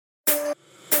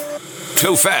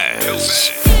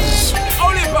Tophaz.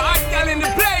 Only for hot girl in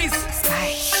the place.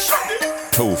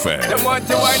 Tophaz. Them want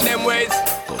to wind them ways.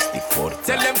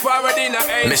 Tell them forward in a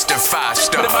age. Mr.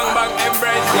 Faster. Put a bang bang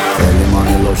embrace, yeah. Early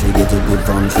morning love, she get it good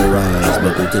from she rise.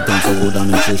 But put it on so good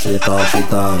and make she shake off she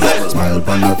ties. Smile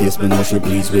upon her face, me know she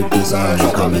pleased with this eyes.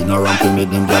 Come ignorant to make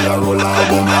them gyal a roll out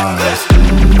them eyes.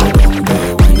 Go down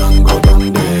there, wine and go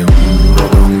down there. Go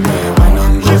down there, wine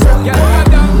and go down there.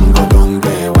 Go down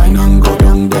there, wine and go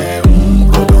down there.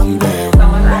 Go down there.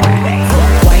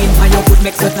 Wine for your good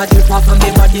makes it a drip off from me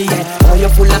body, yeah. Oh, you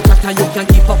full of chatter, you can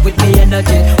keep up with me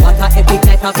energy. What a epic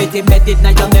night of it, embedded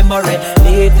in your memory.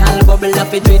 Little bubble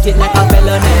up, it treat it like a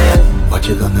felony. What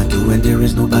you gonna do when there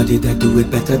is nobody that do it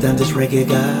better than this reggae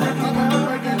guy?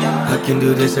 I can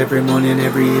do this every morning,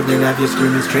 every evening. Have you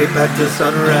screaming straight back to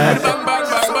sunrise. Bang bang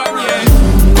bang bang, yeah.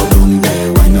 Go down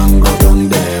there, wine and go down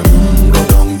there. Go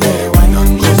down there, wine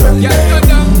and go down there.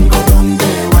 Go down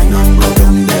there, wine and go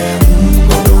down there.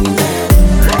 Go down there.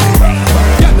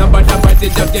 Yeah, no matter what,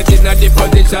 it just get in a the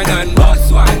position and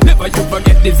boss one. Never you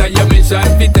forget this is your mission.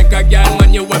 Fi take a girl,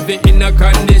 man, you have it in a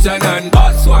condition and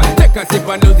boss one. Take a sip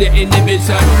and lose your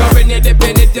inhibition. Cause when you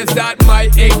depend it, you start my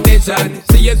ignition.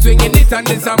 See you swinging it and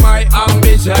this is my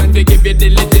ambition. We give you the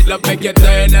legit love, make you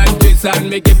turn and twist and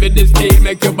me give you the speed,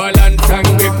 make you balance and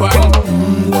grip on.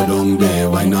 Go down there,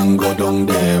 wine and go down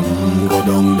there. Go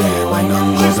down there, wine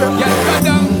and go down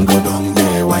there. Go down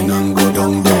there, wine and go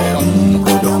down there.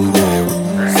 Go down there.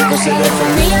 Cosas de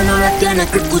familia no las tienes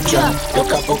que escuchar. Los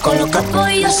capos con los capos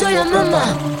y yo soy la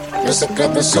mamá. Los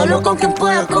secretos solo con quien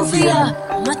puedas confiar.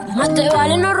 Más te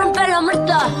vale no romper la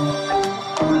muerta.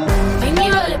 Hay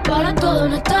niveles para todo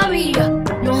en esta vida.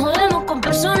 No jodemos con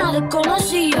personas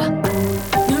desconocidas.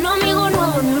 Ni un amigo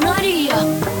nuevo, ni una haría.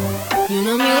 Ni un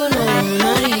amigo nuevo, ni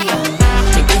una haría.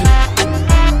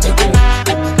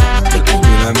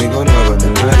 Ni un amigo nuevo, ni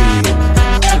una haría.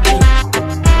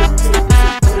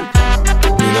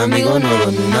 Ni un amigo nuevo,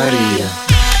 ni una haría.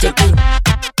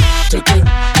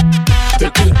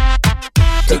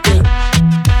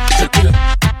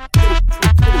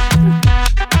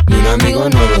 Ni un amigo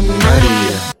nuevo, ni una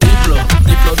haría.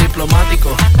 Diplomático,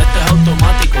 este es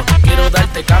automático. Quiero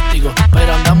darte castigo,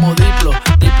 pero andamos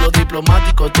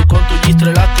diplomático. Tú con tu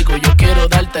gistro elástico, yo quiero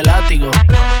darte látigo.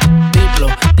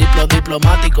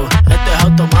 Diplomático, este es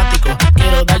automático.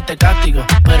 Quiero darte castigo,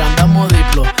 pero andamos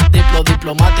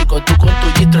diplomático. Tú con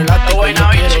tu gistro elástico, yo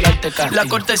quiero darte castigo. La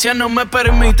cortesía no me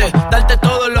permite darte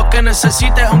todo lo que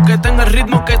necesites, aunque tenga el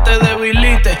ritmo que te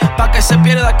debilite. Pa' que se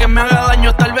pierda, que me haga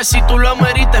daño, tal vez si tú lo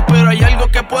merites. Pero hay algo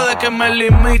que puede que me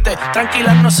limite.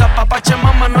 Tranquila, no se apapache,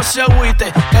 mamá, no se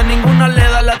agüite. Que ninguna le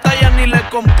da la talla ni le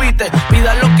compite.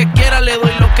 Pida lo que quiera, le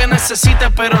doy lo que necesite,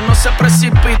 pero no se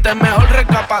precipite. Mejor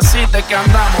recapacite que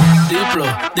andamos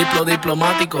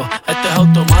diplomático. Este es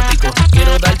automático.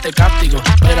 Quiero darte castigo,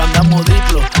 pero andamos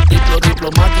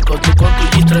diplomático. Tú con tu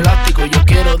gistro elástico, yo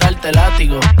quiero darte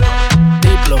látigo.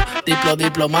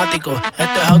 Diplomático.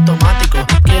 Este es automático.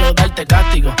 Quiero darte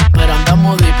castigo, pero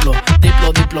andamos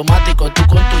diplomático. Tú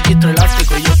con tu gistro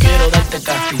elástico, yo quiero darte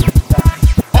castigo.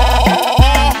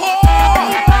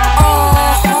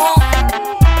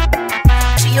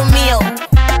 Dios mío.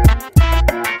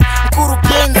 Guru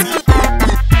Kenzi.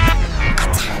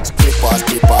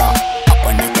 Stripper.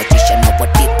 Apa nigga tisha na wa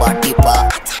deeper.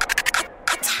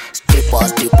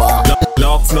 Stripper.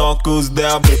 Knock goes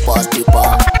down.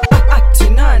 Stripper.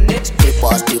 Acting on it.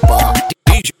 Stripper.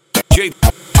 DJ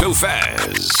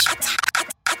Tophaz.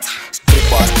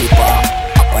 Stripper.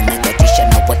 Apa nigga tisha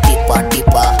na wa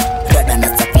deeper. Rada na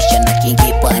safisha na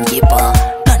kingipa.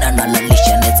 Nana na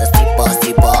lalisha na stripper.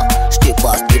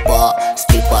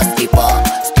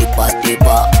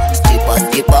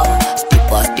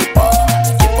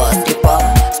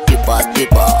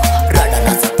 Rada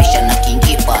na safisha na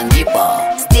kingipa.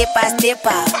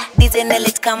 Stepper. Dize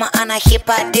Nelly kama ana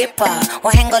hipa depa.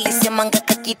 Wahenga lisemanga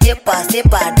kakitepa.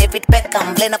 Sepa David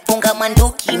Beckham vle nafunga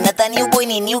manduki. Nadhani boy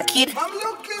ni new kid.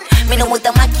 Mino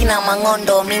muta makina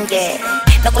mangondo minge.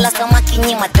 Nakula samaki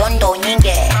nyima dondo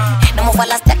nyinge.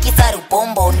 Namufala staki saru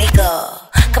bombo nigga.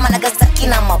 Kama Nagasaki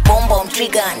na mabombo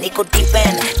mtrigger. Niko deep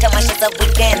end, tamasha za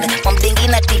weekend. Mamdengi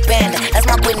na deep end,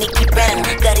 lazima kwe nikipen.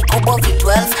 Gari kubwa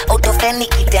V12, out of 10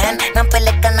 nikiden.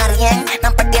 Nampeleka na rieng,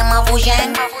 nampatia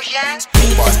mavujeng.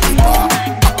 Stripper,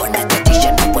 apa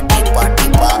nakatisha na wa deeper.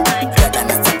 Rada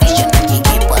na safisha na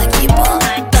kingipa.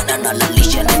 Nana na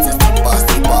lalisha na stripper.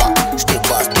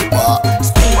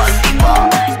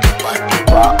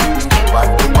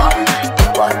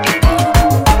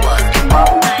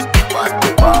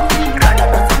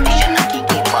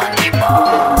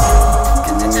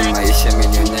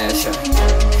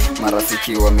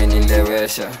 Marafiki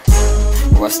wamenilewesha,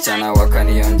 wasichana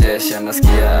wakanionjesha,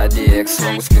 nasikia hadi ex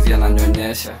wangu sikizia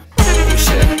ananyonyesha.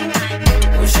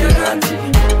 Usherati,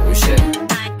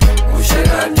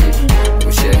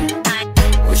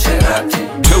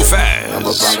 Tophaz.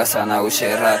 Nagopanga sana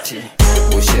usherati.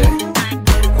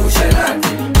 Usherati.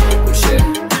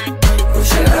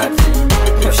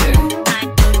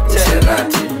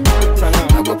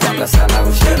 Nagopanga sana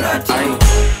usherati.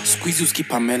 Squeeze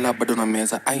uskipamela bado na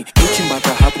meza. Uchimba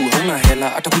dhahabu hauna hela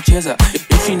hata kucheza.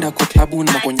 Ushinda kwa klabu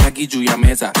na makonyagi juu ya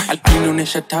meza.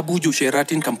 Alinionyesha tabu juu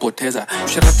usherati nikampoteza.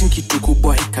 Usherati kitu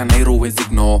kubwa hika Nairo wezi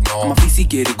ignore. Kama fisi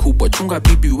geri kubwa chunga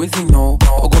bibi wezi no.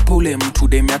 Ogopa ule mtu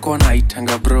demi yako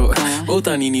wanaitanga bro.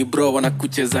 Bota nini bro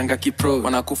wanakuchezanga kipro.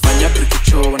 Wanakufanya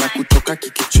prikicho wanakutoka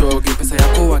kikichoge. Pesa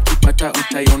yako wakipata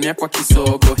utaionea kwa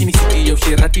kisogo. Hii ni city ya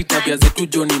usherati tabia zetu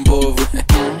Johnny mbovu.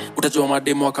 Utajua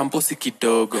mademo wa kamposi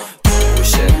kidogo.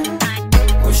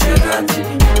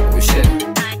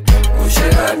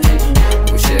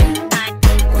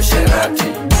 Usherati.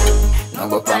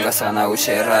 Nagopanga sana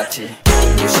usherati.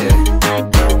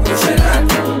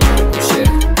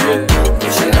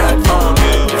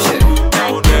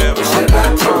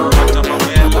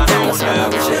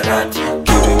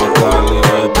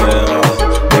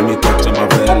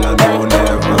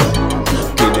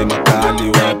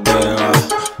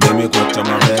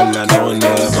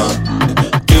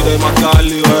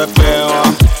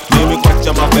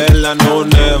 No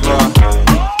never.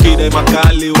 Kide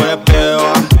makali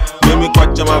wepewa. Mimi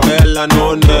kwacha mavela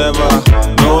no never.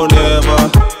 No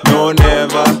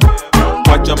never.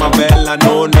 Kwacha mavela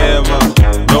no never.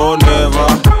 No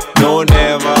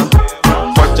never.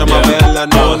 Kwacha mavela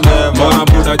no never. Mbona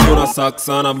buda juna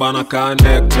saksana bana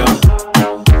connector.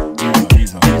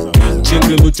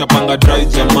 Chingi lucha panga dry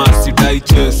jamaa sidai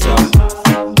chesa.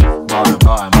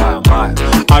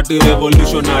 Ati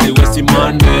revolutionary wesi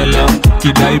Mandela.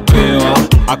 Kidai pewa,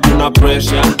 hakuna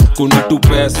pressure, kuna tu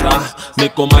pesa.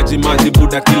 Niko maji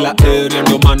buda kila area.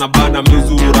 Ndio mana bana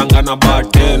mizuranga na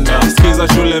bartender. Skiza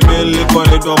shule mili kwa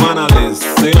nitwa manalist.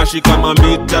 Sina shika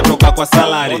mamita toka kwa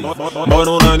salary.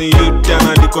 Mbona unaniita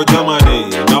na niko Germany.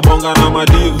 Nabonga na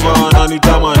madiva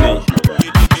wananitamani.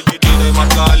 Kide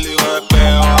makali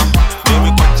wepewa.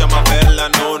 Mimi kwacha mavela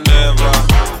no never.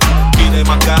 Kide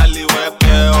makali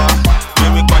wepewa.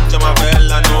 Mimi kwacha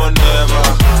mavela no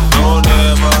never.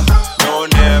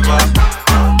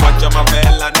 Kwacha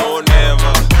mavela no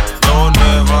never.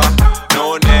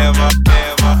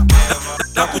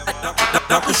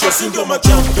 Nakusha sindio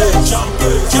machampe.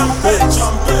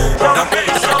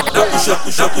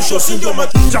 Nakusha sindio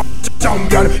machampe.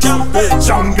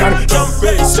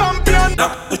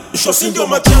 Nakusha sindio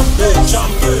machampe.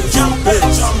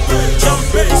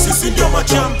 Sisi ndio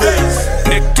machampe.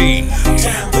 Nick D.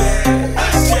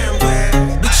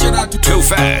 Big shout out to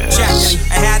Tophaz.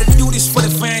 I had to do this for the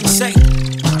fans' sake.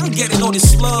 I'm getting all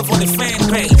this love on the fan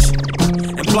page.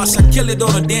 And plus I kill it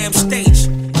on a damn stage.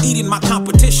 Eating my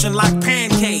competition like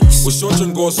pancakes. Ushote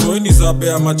ngoso ini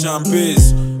zabea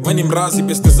machampes. Weni mrazi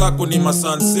beste zako ni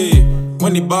masanse.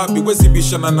 Weni babi wezi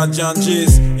bishana na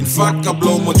janjes. In fact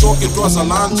kabla umochoke twaza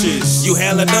lunches. You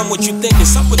hella done what you think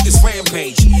is up with this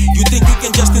rampage. You think you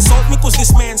can just insult me cause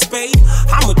this man's paid?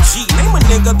 I'm a G, name a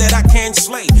nigga that I can't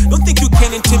slay. Don't think you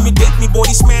can intimidate me boy,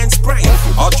 this man's spray.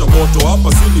 Acha moto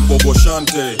hapa sili bobo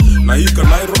shante. Na hika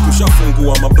Nairo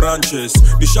tushafungua mabranches.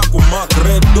 Nishakumark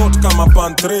red dot kama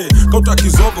pantre. Kauta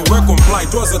kizogo we comply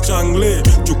twaza changle.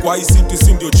 Chukwa hii city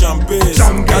sindio champes.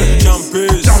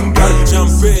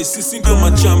 Champes, sisi ndio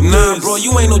machampes. Nah bro,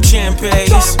 you ain't no champes.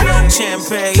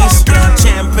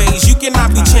 Champes, you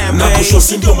cannot be champes. Nakusho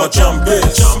sindio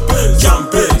machampes.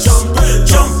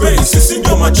 Champes, sisi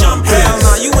ndio machampes. Hell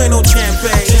nah, you ain't no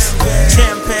champes.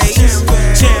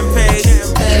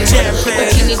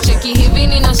 Ukinicheki hivi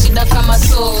nina shida kama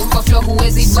so. Kwa flow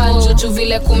huwezi banjo juu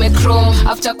vile kumechrome.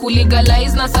 After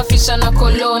kulegalize na safisha na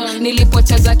cologne.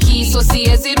 Nilipoteza key so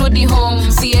siezi rudi home.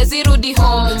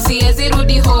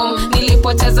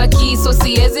 Nilipoteza key so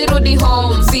siezi rudi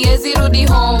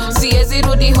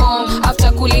home.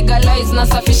 After kulegalize na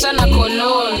safisha na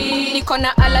cologne. Niko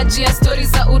na allergy ya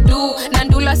stories za udu. Na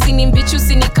ndula sini mbichu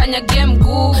sinikanyage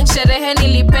mguu. Sherehe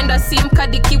nilipenda sim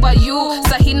kadi kiwa yu.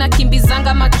 Sahina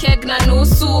kimbizanga makeg na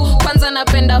nusu. Kwanza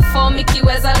napenda form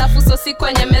ikiweza lafu sosi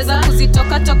kwenye meza.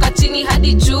 Kuzitoka toka chini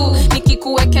hadi juu.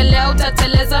 Nikikuwekelea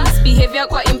utateleza. Misbehavior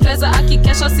kwa impreza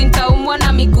akikesho sintaumwa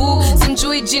na miguu.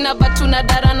 Simjui jina batu na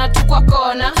dara na tu kwa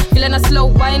kona. Vile na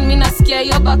slow wine minasikia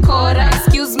yo bakora.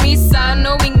 Excuse me sir,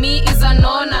 knowing me is an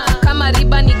honor. Kama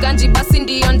riba ni ganji basi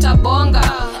ndiyo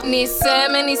ntabonga.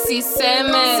 Niseme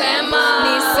nisiseme.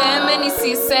 Niseme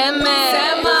nisiseme.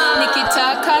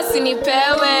 Nikitaka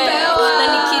sinipewe. Na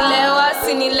nikilewa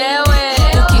usinilewe.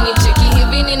 Ukinicheki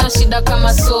hivi nina shida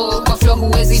kama so. Kwa flow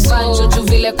huwezi banjo juu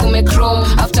vile kumechrome.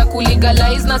 After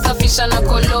kulegalize nasafisha na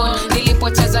cologne.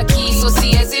 Nilipoteza key so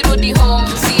siwezi rudi home.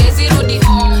 Siwezi rudi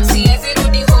home. Siwezi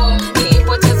rudi home.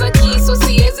 Nilipoteza key so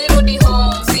siwezi rudi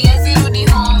home. Siwezi rudi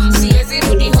home. Siwezi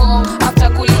rudi home.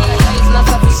 After kulegalize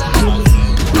nasafisha na cologne.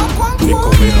 Niko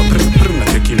wera prr na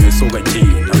cheki mesonga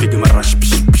jini. Na vigi marash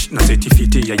pish pish na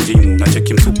setifiti ya jini. Na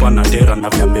cheki msupa na dera na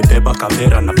vya mbebeba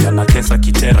kavera. Na vya natesa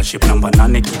kitera ship namba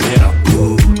 8 kibera.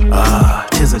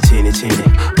 Cheza chini chini.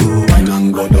 Why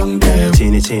not go down there?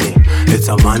 Chini chini. It's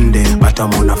a Monday but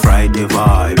I'm on a Friday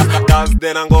vibe.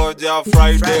 Thursday na ngoja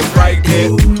Friday.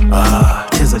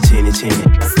 Cheza chini chini.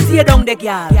 Stay down there,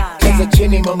 girl. Cheza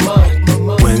chini mama.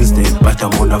 Wednesday but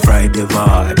I'm on a Friday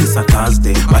vibe. It's a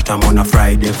Thursday but I'm on a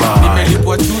Friday vibe.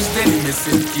 Nimelipwa Tuesday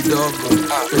nimesave kidogo.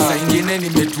 Pesa ingine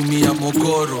nimetumia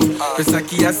mokoro. Pesa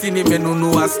kiasi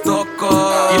nimenunua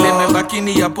stoko. Ile mebaki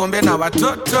ni ya pombe na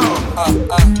watoto.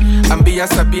 Ambia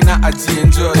Sabina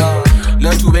ajienjoy.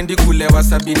 Leo tuendi kulewa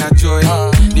Sabina Joy.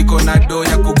 Niko na do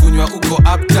ya kukunywa uko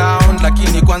uptown.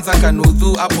 Lakini kwanza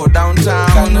kanudhu hapo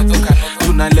downtown.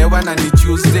 Tunalewa na ni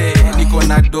Tuesday. Niko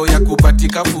na do ya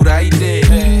kupatika Friday.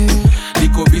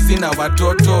 Niko busy na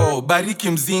watoto. Bariki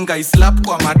mzinga islap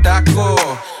kwa matako.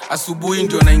 Asubuhi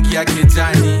ndio naingia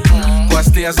kejani. Kwa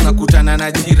stairs nakutana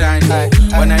na jirani.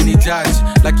 Wanani judge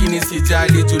lakini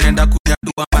sijali. Tunaenda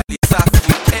kunyadua mali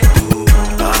safi.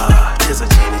 Cheza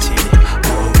chini chini.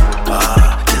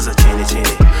 Cheza chini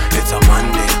chini. It's a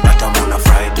Monday but I'm on a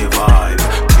Friday vibe.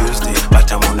 Tuesday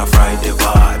but I'm on a Friday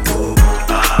vibe.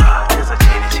 Cheza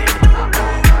chini chini.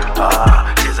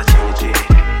 Cheza chini chini.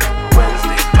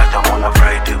 Wednesday but I'm on a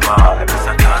Friday vibe. It's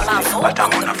a Thursday but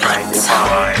I'm on a Friday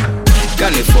vibe.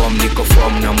 Gani form niko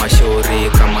form na mashori.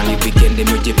 Kama ni weekend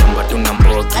mjipamba tuna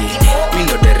mbogi.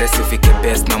 Mindo deresi fike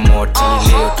best na moti.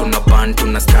 Leo tuna band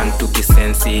tuna stand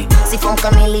tukisensi. Sifon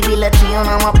kamili bila trio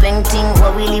na mapainting.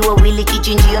 Wawili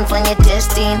kichinjio nfanye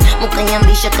testing.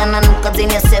 Mukanyambisha kana nuka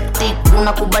zeni ya septic.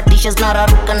 Unakubatisha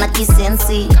zinararuka na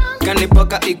kisensi. Gani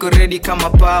paka iko ready kama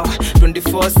power.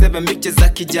 24/7 mixes za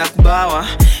kijak bawa.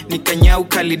 Nikanyau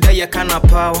kalidaya kana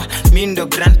power. Mindo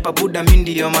grandpa buda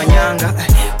mindi yo manyanga.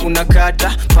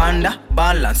 Unakata panda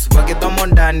balance. Wagedhomo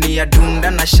ndani ya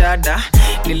dunda na shada.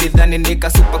 Nilidhani nika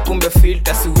super kumbe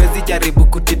filter. Siwezi jaribu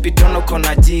kutipitono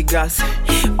kona jigas.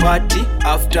 Party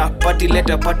after party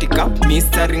later party cup.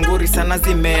 Mr. Nguri sana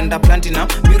zimeenda platinum.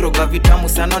 Miroga vitamu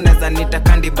sana neza nita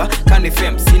kandiba. Kani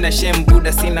fame sina shame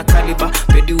buda sina kaliba.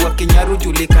 Pedi wa kinyaru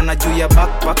julika juu ya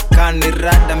backpack. Kani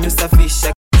rada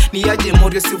miusafisha. Ni aje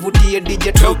morio sivutie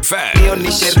DJ Tophaz. Leo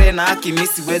ni sherehe na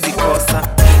akimisi wezi kosa.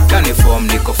 Kani form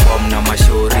niko form na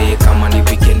mashori. Kama ni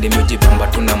weekend mjipamba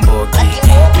tuna mbogi.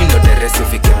 Mindo deresi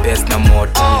fike best na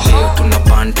moti. Leo tuna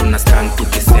band tuna stand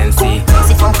tukisensi.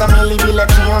 Sifon kamili bila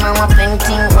trio na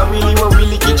mapainting.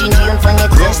 Wawili kichinjio nfanye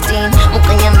testing.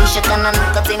 Mukanyambisha kana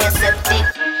nuka zeni ya septic.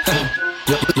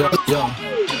 Yo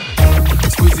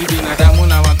Squeezy binadamu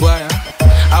na wagwaya.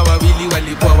 Awawili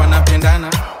walikuwa wanapendana.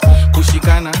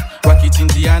 Kushikana,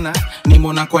 wakichinjiana.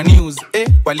 Nimona kwa news,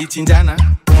 walichinjana.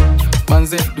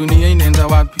 Manze, dunia inaenda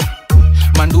wapi?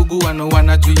 Mandugu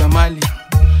wanaoana juu ya mali.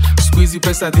 Squeezy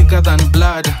pesa thicker than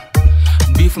blood.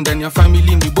 Beef ndani ya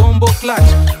family ni bombo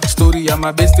clutch. Story ya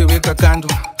mabeste weka kando.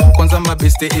 Kwanza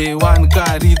mabeste A1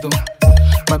 karido.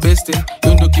 Mabeste,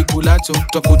 yondo kikulacho.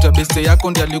 Tafuta beste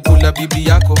yako ndi alikula bibi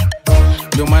yako.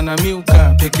 Ndio maana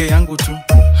miuka peke yangu tu.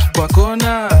 Kwa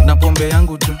kona na pombe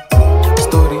yangu tu.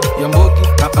 Story ya mbogi,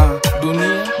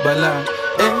 dunia bala.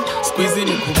 Squeezy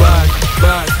ni kubad,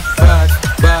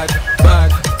 bad.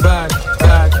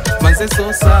 Manze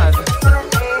so sad.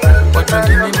 Watu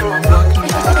wengine ni mamboki.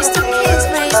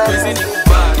 Squeezy ni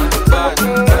kubad.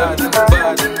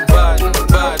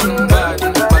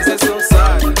 Manze so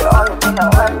sad.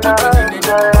 Watu wengine ni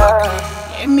mamboki.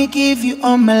 Let me give you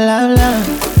all my love.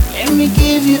 Let me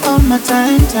give you all my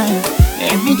time.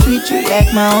 Let me treat you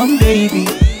like my own baby.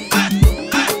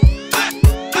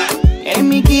 Let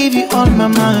me give you all my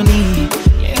money.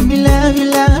 Let me love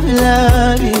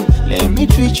you. Let me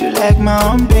treat you like my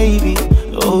own baby.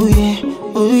 Oh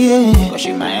yeah. Cause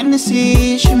she my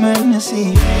Hennessy. She my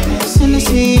Hennessy.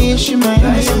 Hennessy, she my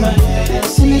Hennessy.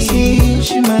 Hennessy,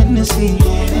 she my Hennessy.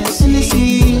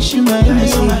 Hennessy, she my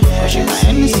Hennessy. Cause she my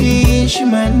Hennessy. She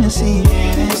my Hennessy.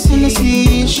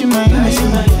 Hennessy, she my Hennessy.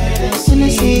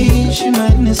 Hennessy, she my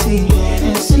Hennessy.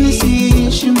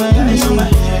 Hennessy, she my Hennessy.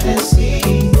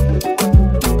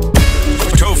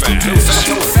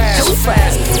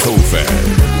 Tophaz.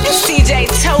 It's DJ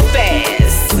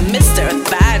Tophaz, Mr.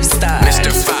 5-Star.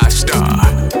 Mr. 5-Star.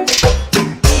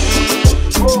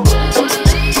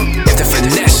 If the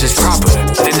finesse is proper,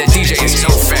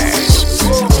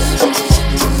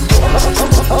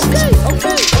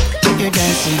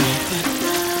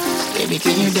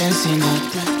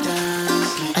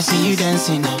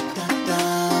 dancing now?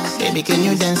 Baby, can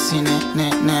you dancing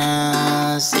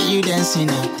now? See you dancing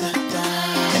now.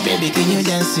 Baby, can you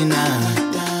dancing now?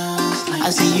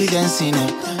 I see you dancing now.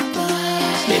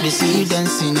 Baby, see you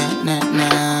dancing now,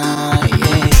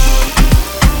 yeah.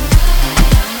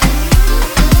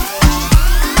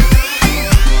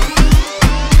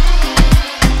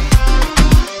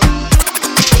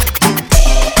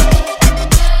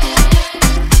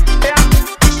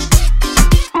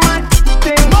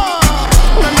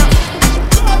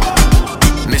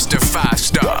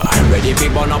 Ready fi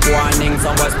burn up warning,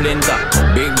 somewhere splinter.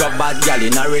 Big up bad gal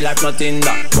in a real life, nothing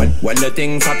that. When the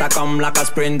things hotter come like a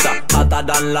sprinter, hotter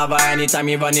than lava anytime,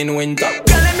 even in winter.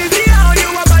 Girl, let me see how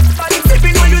you a bad.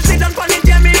 Sipping when you sit down, pon it,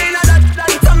 yeah, me in a that.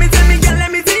 So me tell me, girl,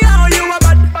 let me see how you a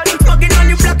bad. Smoking on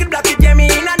you, block it, yeah, me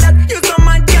in a that. You so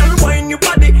mad, girl, wine your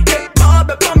body, yeah,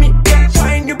 bob for me, yeah,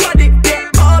 wine your body,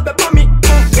 yeah, bob for me.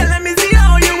 Girl, let me see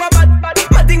how you a bad.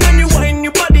 Matting when you wine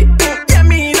your body, yeah,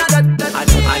 me in a that.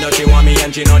 I know she want me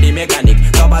and she know the mechanic.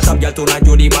 Top girl tonight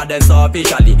you the baddest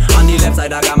officially. On the left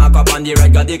side I got my cup, on the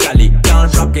right radically.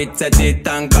 Can't rock it, set it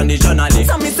unconditionally.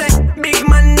 So me say, big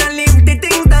man, I leave the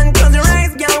things done. Close your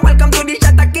eyes, girl, welcome to the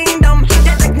Shatter Kingdom.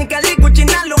 Yeah, technically Gucci,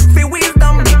 now look for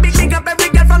wisdom. Big up every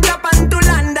girl from Japan to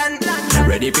London.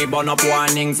 Ready fi burn up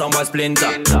warning, somewhere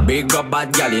splinter. Big up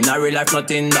bad gal in a real life,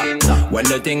 nothing that. When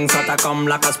the things hotter come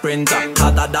like a sprinter,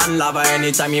 hotter than lava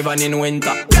anytime, even in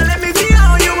winter. Girl, let me see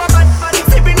how you a bad.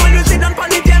 Sipping when you sit down,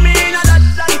 pon it, yeah, me in a that.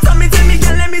 So me tell me,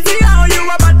 girl, let me see how you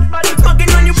a bad.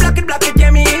 Smoking when you block it,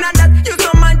 yeah, me in a that. You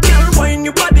so mad, girl, wine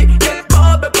your body, yeah,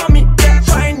 bob for me, yeah,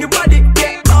 wine your body,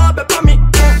 yeah, bob for me.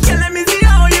 Girl, let me see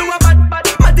how you a bad.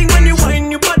 Matting when you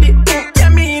wine your body, yeah,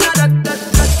 me in a that.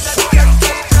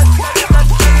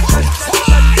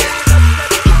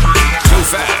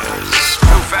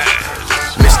 Tophaz,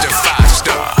 Mr.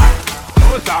 5-star.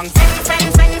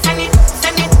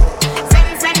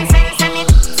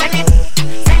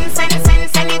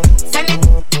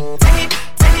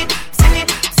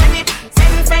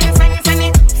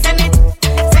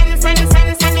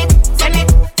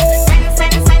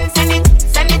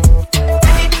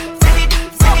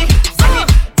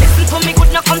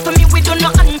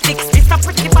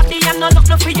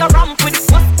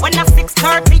 When I'm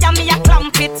 6:30 and me a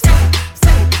clamp it.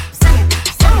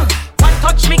 One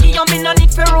touch me give you me no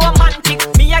need for romantic.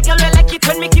 Me a girl we like it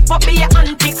when me keep up me a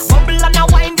antic. Bubble and a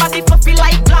wine body fluffy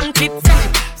like blanket.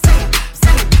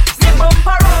 Me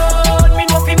bumper road, me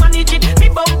know fi manage it. Me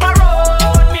bumper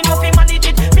road, me know fi manage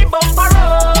it. Me bumper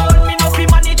road, me know fi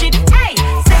manage it. Hey,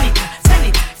 send it, send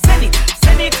it, send it,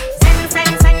 send it, send,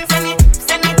 send, send, send it,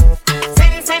 send it,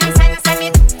 send, send, send, send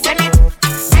it, send it,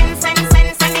 send, send, send,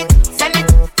 send it, send it.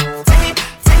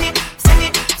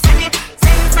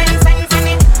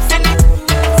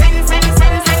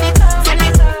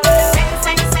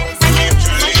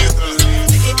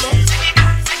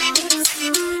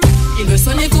 Il veut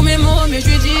soigner tous mes mots, mais je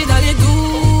lui dis d'aller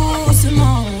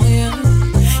doucement, yeah.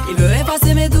 Il veut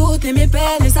effacer mes doutes et mes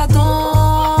peines et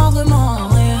s'attendrement,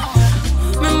 yeah.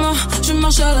 Mais moi, je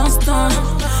marche à l'instant.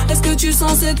 Est-ce que tu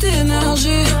sens cette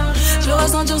énergie? Je veux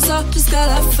ressentir ça jusqu'à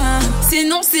la fin.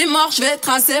 Sinon c'est mort, je vais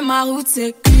tracer ma route.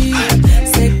 C'est cuit,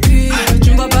 c'est cuit.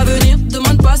 Tu me vois pas venir,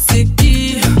 demande pas c'est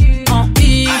qui. En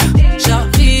I,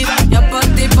 j'arrive, y'a pas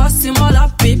de débat, c'est moi la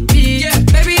pépite. Yeah,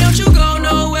 baby, don't you go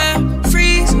nowhere.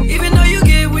 Freeze, even though you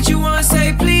get what you want,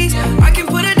 say please. I can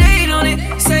put a date on it,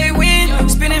 say when.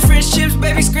 Spinning French chips,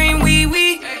 baby, scream wee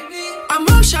wee. I'm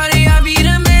up, shawty, I be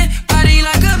the man. Body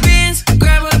like a Benz.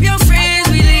 Grab up your friends,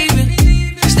 we leaving.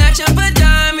 Snatch up a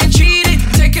dime and treat it.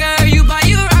 Take care of you, buy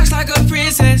you rocks like a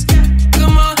princess.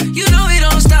 Come on, you know it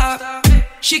don't stop.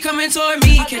 She coming toward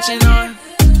me, catching on.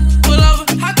 Pull over,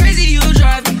 how crazy you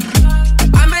drive me.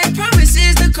 I make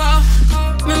promises to call.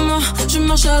 Mais moi, je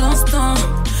marche à l'instant.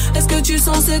 Est-ce que tu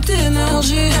sens cette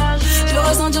énergie? Je veux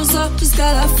ressentir ça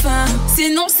jusqu'à la fin.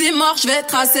 Sinon c'est mort, je vais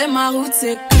tracer ma route.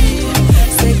 C'est cuit,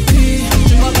 c'est cuit.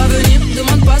 Tu me vois pas venir,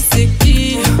 demande pas c'est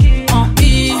qui. En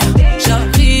I,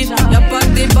 j'arrive, y'a pas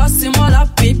de débat, c'est moi la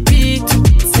pépite.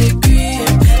 C'est cuit,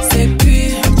 c'est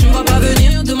cuit. Tu me vois pas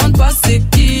venir, demande pas c'est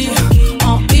qui.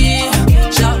 En I,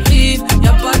 j'arrive,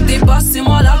 y'a pas de débat, c'est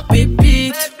moi la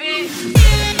pépite.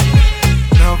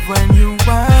 Love when you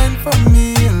whine for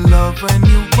me, love when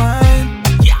you whine.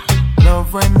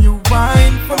 Love when you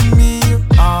whine for me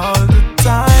all the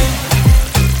time.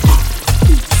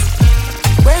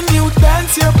 When you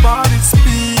dance, your body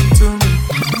speak to me.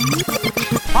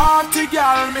 Party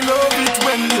girl, me love it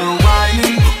when you're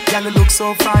whining. Girl, you look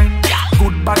so fine.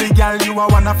 Good body girl, you are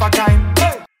one of a kind.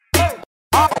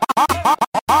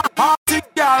 Party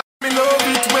girl, me love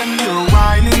it when you're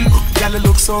whining. Girl, you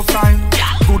look so fine.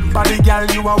 Good body girl,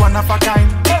 you are one of a kind.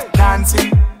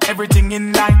 Dancing, everything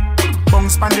in line.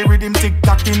 Bounce pan the rhythm,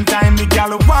 tick-tock in time. The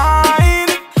girl wine.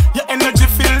 Your energy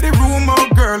fill the room, oh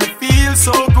girl. It feels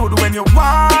so good when you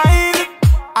wine.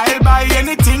 I'll buy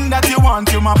anything that you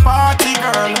want, you my party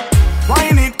girl.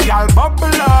 Wine it, girl,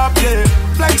 bubble up, yeah.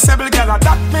 Flexible girl,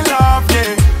 that me love,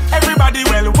 yeah. Everybody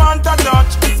well want a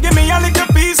touch. Give me a little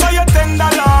piece of your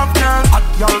tender love, girl. Hot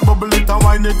girl, bubble it and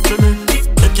wine it for me.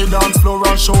 Take your dance floor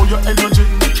and show your energy.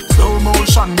 Slow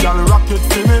motion, girl, rock it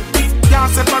for me.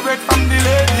 Can't separate from the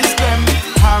ladies, them.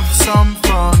 Have some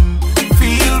fun,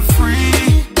 feel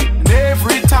free. And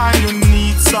every time you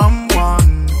need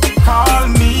someone, call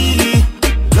me.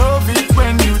 Love it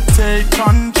when you take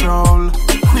control.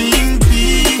 Queen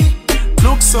bee,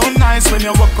 look so nice when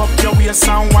you walk up your waist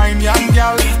and wine, young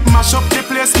girl. Mash up the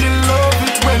place, me love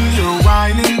it when you're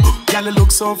whining. Girl, you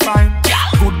look so fine.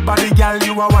 Good body, girl,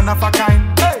 you are one of a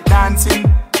kind. Dancing,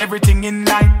 everything in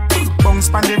line. Bounce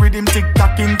pan the rhythm,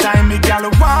 tick-tock in time. Me girl,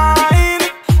 wine.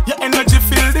 Your energy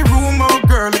fill the room, oh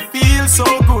girl. It feels so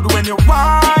good when you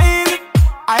wine.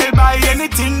 I'll buy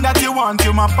anything that you want,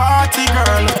 you my party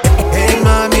girl. Hey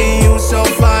mommy, you so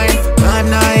fine. I'm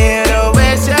not here to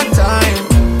waste your time.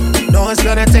 No, it's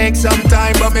gonna take some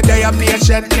time, but me there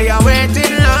patiently I wait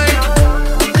in line.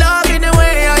 Love in the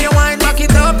way how you wine, back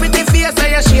it up with the face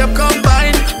and your shape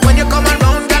combine. When you come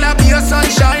around, girl, I'll be your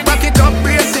sunshine. Back it up,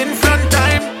 brace in front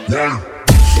time. Yeah.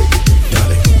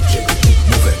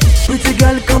 Pretty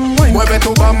girl, come wine. Mueve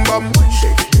tu bam bam.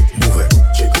 Move it,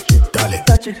 dale.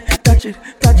 Touch it, touch it,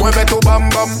 touch it. Mueve tu bam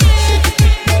bam.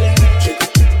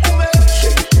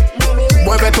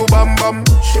 Mueve tu bam bam.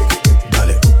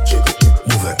 Dale.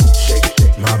 Move it,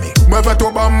 mami. Mueve tu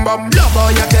bam bam. Love how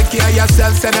you take care of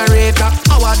yourself, senorita.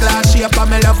 Hourglass shape and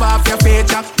me love off your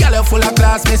feature. Girl, you full of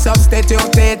class, me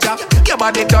substitute teacher. Your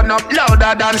body turn up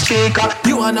louder than speaker.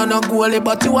 You are not no goalie,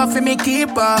 but you are for me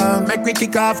keeper. Make me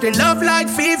kick off the love like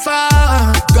FIFA.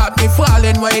 Got me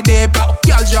falling way deeper.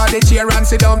 Girl, draw the chair and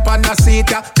sit down on the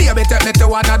seat. Baby, take me to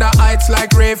another heights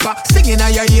like Rafa. Singing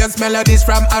in your ears melodies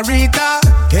from Aretha.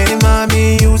 Hey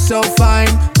mommy, you so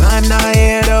fine. I'm not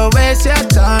here to waste your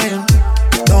time.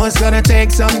 No, it's gonna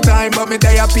take some time, but me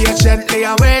there patiently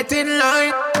I wait in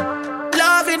line.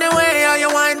 Love in the way how you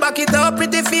wine, back it up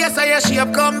with the face and your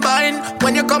shape combine.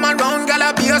 When you come around, girl,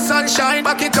 I'll be your sunshine.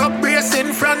 Back it up, brace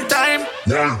in front time.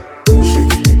 Yeah.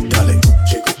 Dale,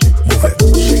 move it,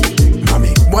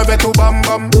 mami. Mueve tu bam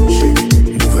bam.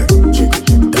 Move it,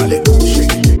 dale.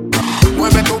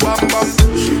 Mueve tu bam bam.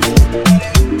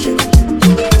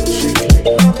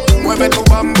 Mueve tu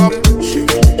bam bam.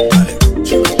 Dale.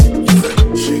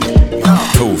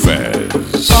 Tophaz.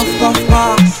 Puff, puff,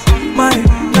 puff. My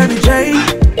Mary J.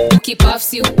 Keep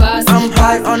off, you pass. I'm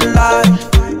high on life.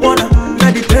 Wanna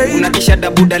meditate. Unakisha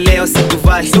dabuda leo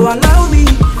sikuvai. So allow me,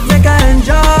 make I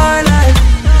enjoy life.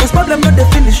 Cause problem not the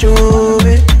finish, oh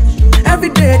eh. Every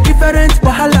day different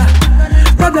wahala.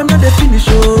 Problem not the finish,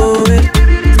 oh eh.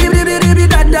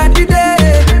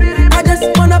 Skibidi-di-di-di-da-da-di-day. I just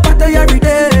wanna party every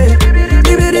day.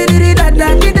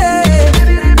 Skibidi-di-di-da-da-di-day.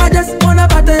 I just wanna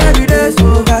party every day.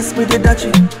 So pass me the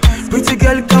dachi. Pretty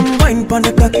girl, come wine pon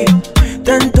the cocky.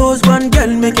 10 toes, one girl,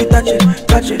 make you touch it,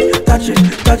 touch it, touch it,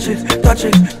 touch it, touch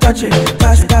it, touch it.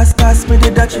 Pass, pass, pass me the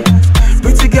dachi.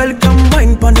 Pretty girl, come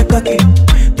wine pon the cocky.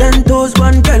 10 toes,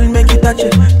 one girl, make you touch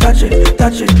it, touch it,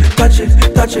 touch it, touch it,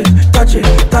 touch it, touch it,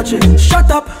 touch it. Shut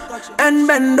up and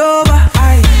bend over.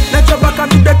 Aye, let your back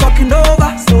do the talking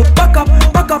over. So back up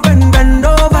and bend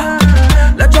over.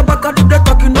 Let your back do the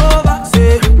talking over.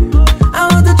 Say, I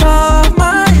want to chop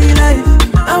my life.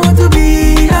 I want to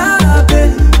be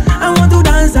happy. I want to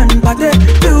dance and party.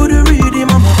 Feel the rhythm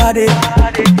of my body.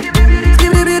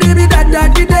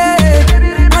 Skibidi-di-di-di-da-da-di-day.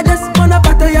 I just wanna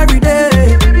party every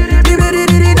day.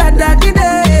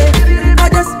 Skibidi-di-di-da-da-di-day. I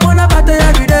just wanna party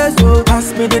every day. So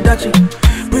pass me the dachi.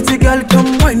 Pretty girl,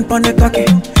 come wine pon the cocky.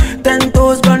 10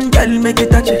 toes, one girl, make it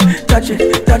touch it, touch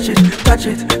it, touch it, touch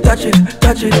it, touch it,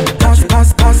 touch it. Pass,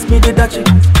 pass, pass me the dachi.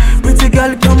 Pretty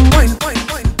girl, come wine.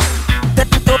 10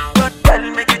 toes, one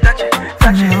girl, make it touch it,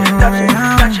 touch it, touch it,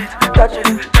 touch it, touch it, touch it,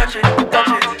 touch it.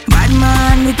 Bad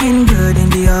man looking good in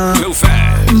the air.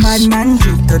 Bad man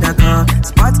drip to the car.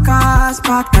 Spot cars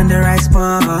parked on the right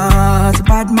spot.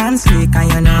 Bad man slick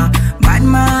and you know. Bad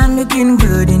man looking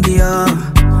good in the air.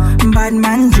 Bad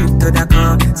man drip to the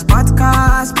car. Spot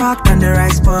cars parked on the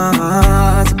right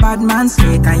spot. Bad man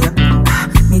slick and you.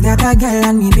 Me got a girl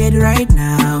on me bed right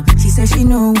now. She says she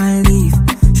no one leave.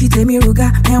 She tell me,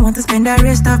 Ruga, I want to spend the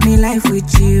rest of my life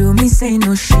with you. Me say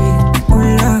no shit. Oh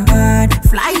Lord,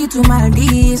 fly you to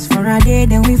Maldives for a day,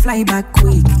 then we fly back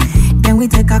quick. Then we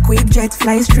take a quick jet,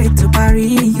 fly straight to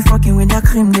Paris. You fucking with the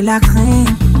creme de la creme.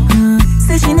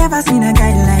 Say she never seen a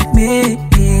guy like me.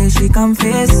 Yeah, she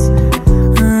confess.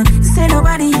 Say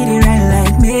nobody hit it right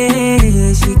like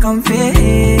me. She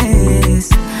confess.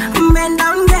 Bend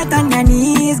down, get on your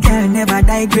knees, girl, never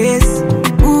digress.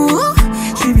 Ooh,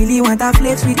 she really wanna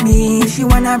flex with me. She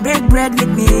wanna break bread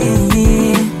with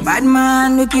me. Bad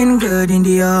man looking good in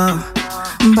the air.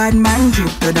 Bad man drip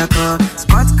to the car.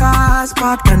 Sports cars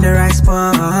parked on the right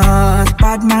spot.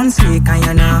 Bad man slick and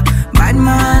you know. Bad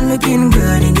man looking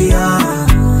good in the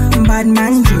air. Bad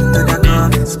man drip to the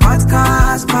car. Sports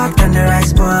cars parked on the right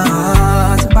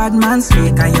spot. Bad man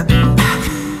slick and you.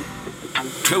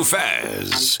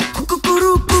 Tophaz. Cook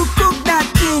that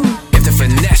thing. If the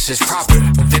finesse is proper,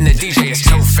 then the DJ is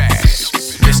Tophaz.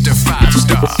 Mr.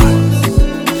 5-star.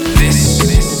 This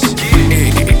is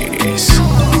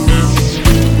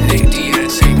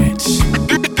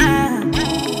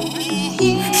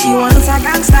She wants a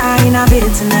gangster in a bed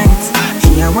tonight.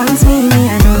 She wants me,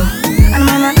 I know. And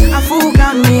man, a fool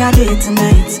got me a day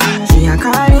tonight. She a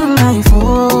calling my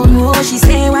phone. Oh, she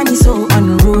say why me so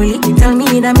unruly. Tell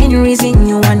me the main reason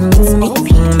you want me.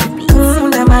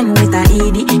 The man with a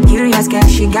ED. Curious girl,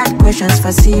 she got questions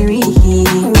for Siri.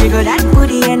 Wiggle that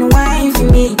booty and wine for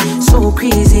me. So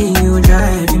crazy, you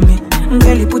driving me.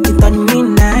 Girl, you put it on me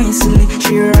nicely.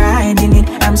 She riding it,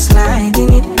 I'm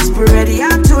sliding it. Spread it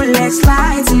out two legs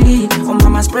slightly. Oh,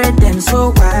 mama spread them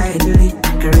so widely.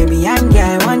 Caribbean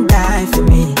girl won't die for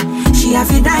me. She have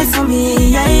to die for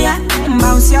me, yeah, yeah.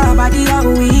 Bounce your body out,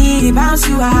 we bounce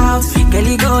you out. Girl,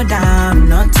 you go down,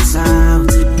 not to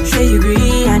south. Sure you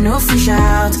agree, I know fish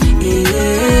out.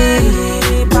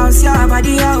 Yeah, bounce your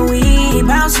body out, we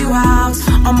bounce you out.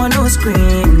 I'm on no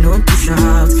scream, no to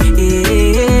shout.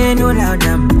 Yeah, no loud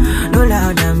them, no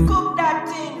loud them.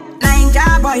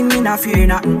 Ninja boy, me not fear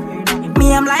nothing.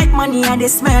 Me, I'm like money and they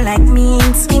smell like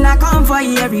mint. Me not come for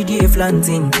you every day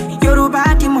flaunting.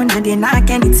 Yoruba team under the knock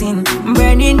anything.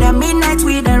 Burning the midnight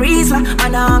with a Rizla.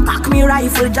 And I cock me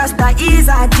rifle just to ease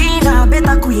a Gina.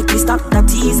 Better quickly stop the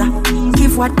teaser.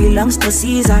 Give what belongs to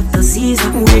Caesar, to Caesar.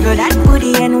 Wiggle that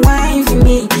booty and wine for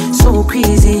me. So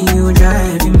crazy, you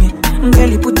driving me. Girl,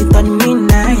 you put it on me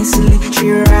nicely.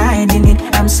 She riding it,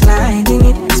 I'm sliding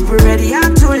it. Spread it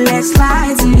out two legs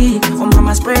slightly. Oh,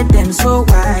 mama spread them so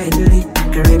widely.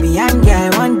 Caribbean girl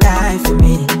won't die for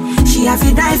me. She have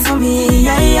to die for me,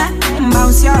 yeah, yeah.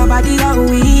 Bounce your body out,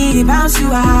 we bounce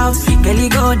you out. Girl, you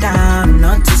go down,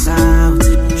 not to south.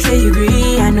 Sure you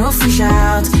agree, I know fish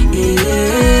out.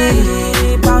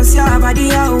 Yeah, bounce your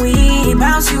body out, we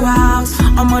bounce you out.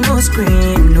 I'm on no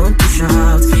scream, no to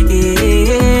shout.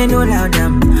 Yeah, no loud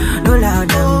them, no loud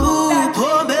them. Oh,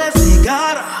 pombe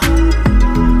sigara.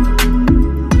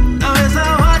 Naweza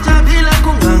wacha bila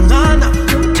kungangana.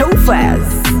 Tophaz.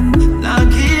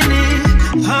 Lakini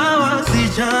hawa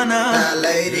sijana.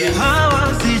 Hawa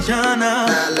sijana.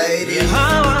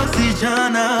 Hawa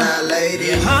sijana.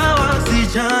 Hawa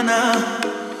sijana.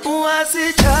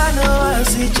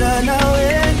 Wasichana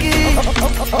wengi.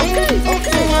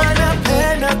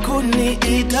 Wanapenda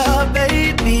kuniita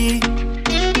baby.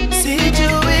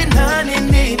 Sijui nani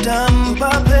nitampa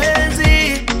penzi.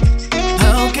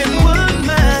 How can one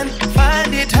man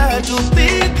find it hard to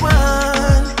pick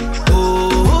one?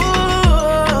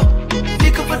 Oh,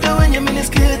 nikapata wenye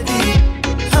minisketi.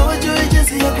 Hawajui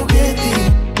jinsi ya kuketi.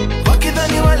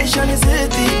 Wakidhani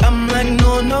walishaniseti. I'm like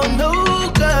no,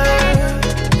 girl.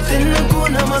 Tena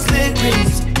kuna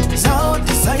maslickings.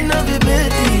 Sauti saina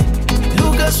vibeti.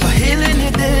 Lugha Swahili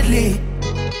ni deadly.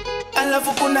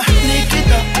 Alafu kuna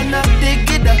Nikita,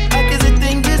 anadigida,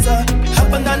 akizitingiza.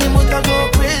 Hapa ndani muta go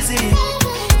crazy.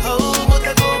 Oh,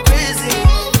 muta go crazy.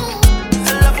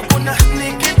 Alafu kuna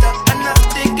Nikita,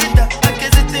 anadigida,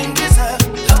 akizitingiza.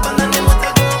 Hapa ndani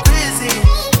muta go crazy.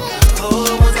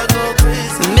 Oh, muta go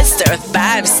crazy. Mr.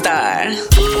 5-star.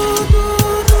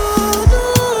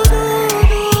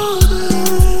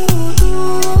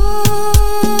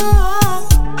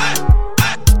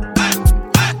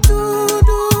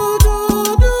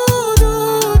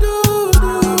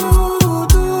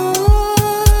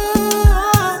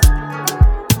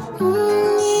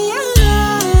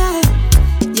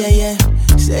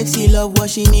 Sexy love what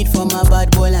she need from a bad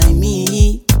boy like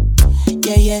me.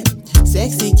 Yeah, yeah.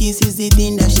 Sexy kiss is the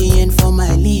thing that she ain't for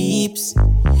my lips.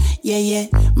 Yeah, yeah.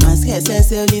 Mask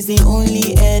herself is the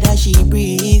only air that she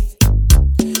breathes.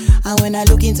 And when I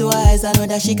look into her eyes, I know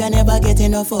that she can never get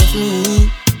enough of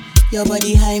me. Your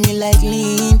body high me like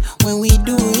lean. When we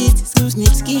do it,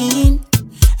 snip skin.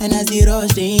 And as the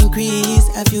rush they increase,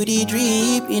 I feel the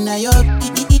drip in your.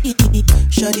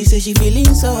 Shorty say she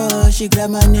feeling so. She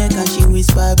grab my neck and she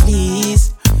whisper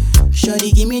please.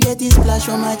 Shorty, give me that splash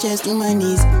from my chest to my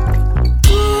knees.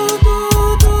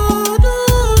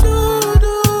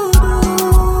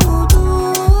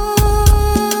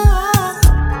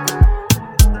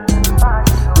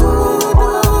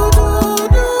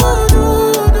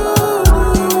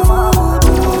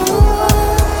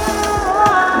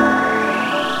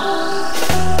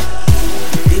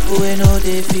 People who know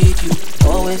they feed you,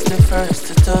 always the first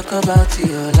to talk about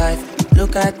your life.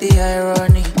 Look at the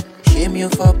irony. Shame you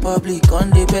for public, on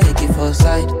the beg you for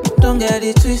side. Don't get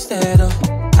it twisted, oh.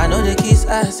 I know the kiss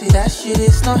ass, see that shit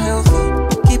is not healthy.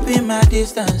 Keeping my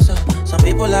distance, oh. Some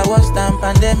people are worse than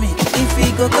pandemic. If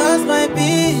it go cause my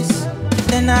peace,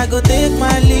 then I go take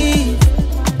my leave.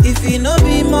 If it no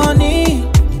be money,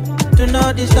 do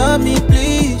not disturb me,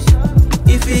 please.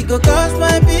 If it go cause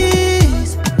my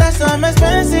peace, that's some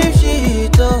expensive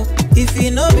shit, oh. If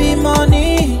it no be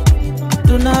money,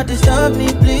 do not disturb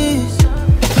me, please.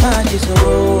 Man, just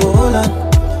roll on.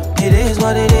 It is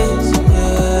what it is,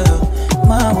 yeah.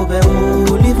 Man, will be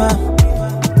live on.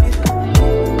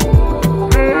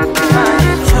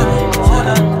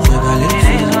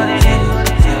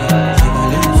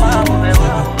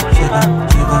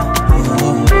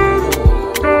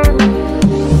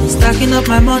 Stacking up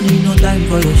my money, no time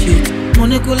for your shit.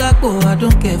 Money kulako, I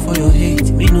don't care for your hate.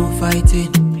 Me no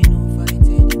fighting.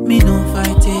 Me no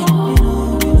fighting.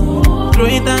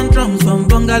 Throwing tantrums from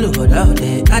bungalow out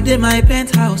there. I did my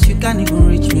penthouse, you can't even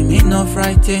reach me. Me no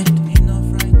frightened.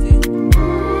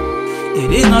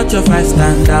 It is not your fight,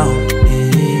 stand down.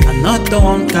 I'm not the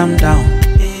one, calm down.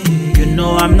 You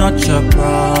know I'm not your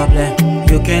problem.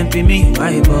 You can't be me,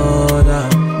 why bother?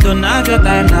 Don't have your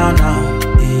time now.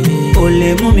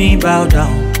 Ole mumi bow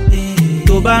down.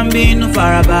 To bambino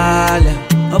farabale.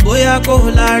 Oboya ko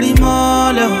lari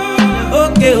mole.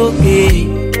 Okay.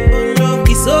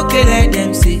 It's okay, let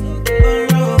them see.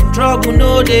 Trouble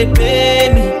no they pay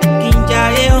me.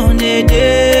 Kinjaye on a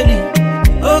daily.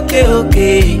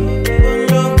 Okay.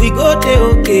 We go there,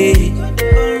 okay.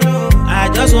 I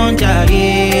just want to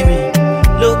hear me.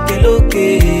 Look.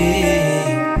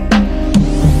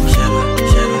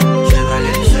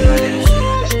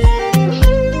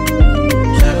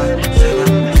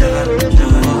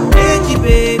 Hey,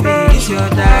 baby, it's your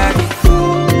daddy.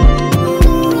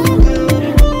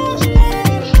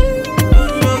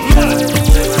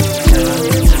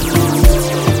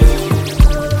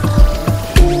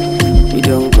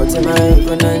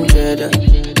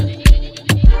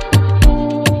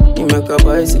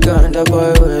 Bicycle and the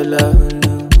boy well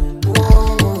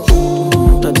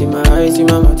not in my eyes, in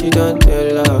my mouth, you don't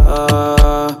tell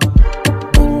her.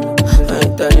 I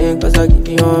ain't telling cause I give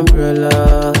you umbrella.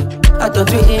 I thought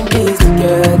we in this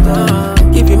together.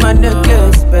 Give you my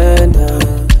necklace, spender.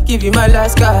 Give you my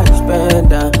last cash,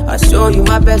 spender. I show you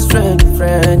my best friend.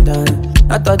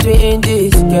 I thought we in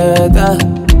this together.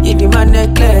 Give you my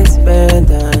necklace,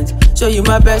 pendant. Show you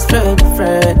my best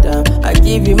friend. I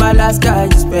give you my last guy,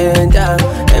 you spend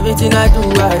everything I do,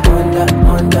 I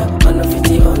under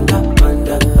 50 under.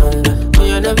 Oh,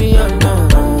 you never be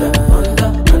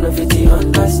under 50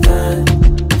 understand.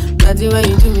 That's the way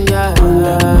you do me, yeah.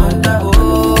 Under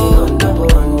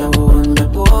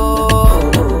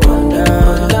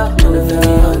 50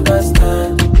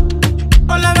 understand.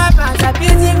 All of my fans are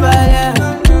beautiful, yeah.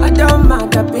 I don't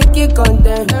mind, I pick it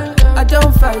content. I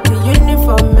don't fight the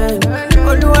uniform man.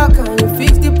 Oluwa, can you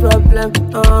fix the problem?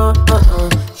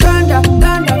 Thunder,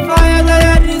 fire, that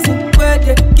your reason. Where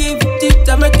they give you tips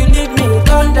to make you leave me.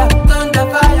 Thunder,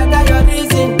 fire, that your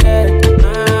reason.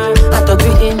 I thought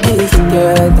we in this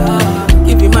together.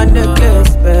 Give you my necklace,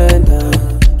 spender.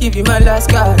 Give you my last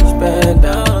cash,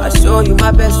 spender. I show you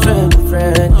my best friend.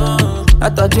 I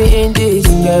thought we in this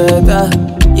together.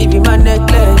 Give you my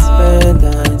necklace,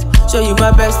 pendant. Show you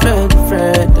my best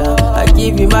friend. I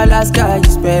give you my last guy, you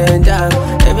spend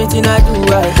everything I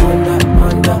do, I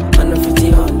under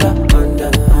 50 under.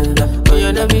 Oh,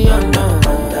 you never be under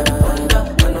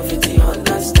 50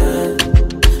 understand.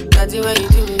 That's the way you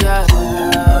do me, yeah.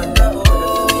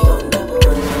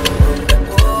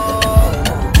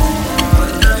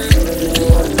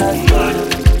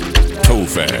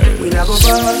 Tophaz. We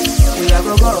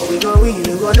never go, we go win,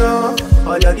 you go know.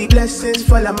 All of the blessings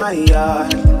fall on my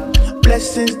yard.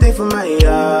 Blessings stay for my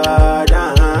yard,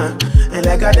 And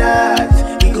like a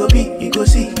that, he go be, he go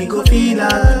see, he go feel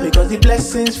because the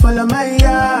blessings fall on my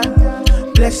yard.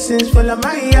 Blessings fall on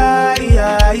my yard,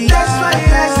 That's why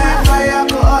I say fire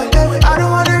alcohol. I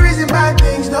don't wanna reason bad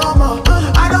things no more.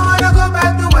 I don't wanna go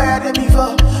back to where I did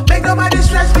before. Make nobody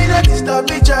stress me, not disturb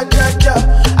me, cha.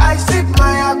 I sip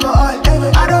my alcohol.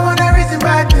 I don't wanna reason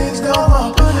bad things no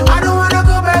more. I don't wanna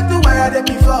go back to where I did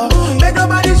before. Make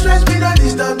nobody stress me, not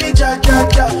disturb me, cha.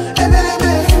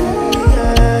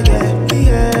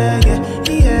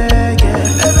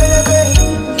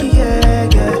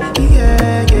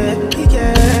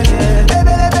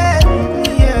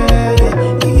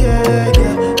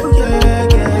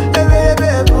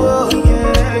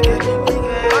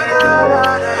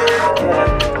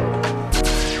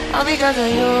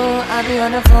 be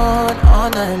on the phone all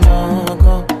night long.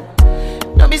 Oh.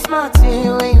 Don't be smart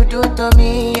when you do it to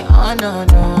me. Oh no,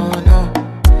 no, no.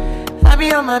 I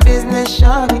be on my business,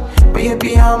 shawty, but you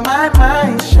be on my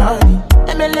mind, shawty.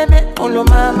 Let me all of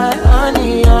my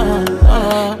honey,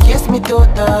 Kiss me to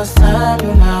the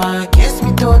cellular, kiss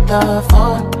me to the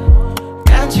phone.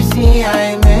 Can't you see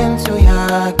I'm into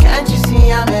ya? Can't you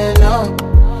see I'm in love?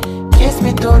 Kiss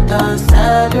me to the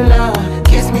cellular,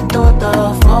 kiss me to the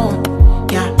phone.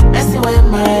 Yeah, messing with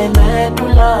my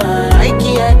medulla, I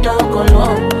can't talk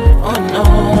alone. Oh no,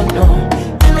 no.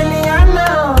 Emiliano,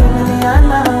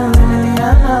 Emiliano,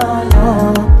 Emiliano, no.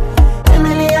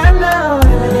 Emiliano,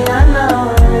 Emiliano,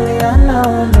 Emiliano,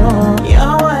 no.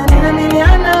 You're one in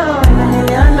Emiliano,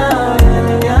 Emiliano,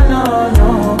 Emiliano, no.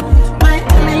 My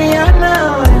Emiliano,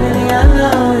 Emiliano,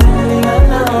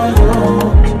 Emiliano, no.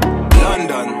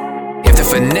 London. If the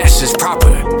finesse is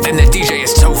proper, then the DJ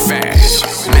is Tophaz.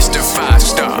 Mr.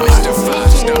 5-star. Mr.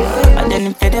 5-star. I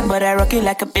didn't fit it, but I rock it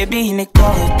like a baby in a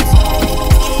coat.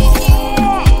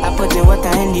 I put the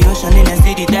water in the ocean in the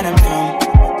city that I'm from.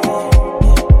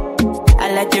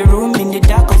 I like the room in the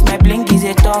dark cause my blink is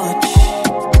a touch.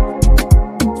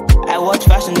 I watch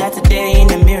fashion that today in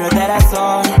the mirror that I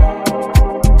saw.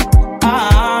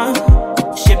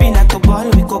 Shaping like a ball,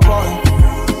 we go ball.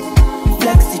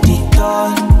 Flex the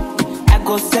dawn. I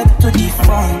go set to the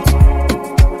front.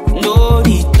 No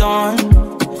return.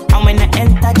 And when I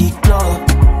enter the club,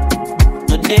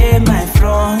 no day my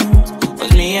front.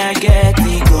 Cause me I get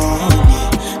it gone.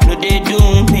 No they do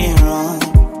me wrong.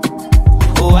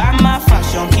 Oh I'm a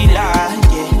fashion killer,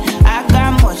 yeah. I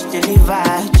got much to deliver,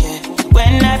 yeah.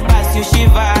 When I pass you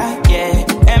shiver,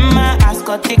 yeah. And my ass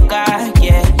got thicker,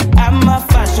 yeah. I'm a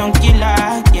fashion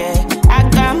killer, yeah. I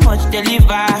got much to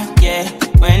deliver, yeah.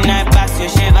 When I pass you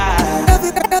shiver.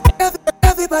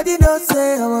 Everybody don't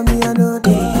say I want me, I know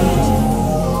they.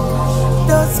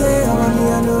 Don't say I want me,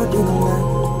 I know they.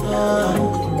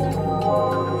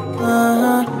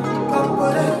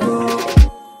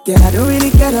 Yeah, I don't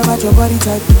really care about your body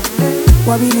type.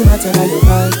 What really matter now your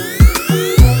vibe.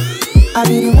 I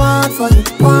be the one for you,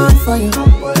 one for you.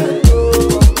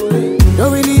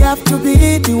 Don't really have to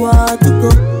be the one to go.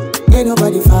 Ain't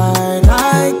nobody fine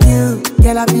like you.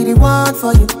 Girl, I be the one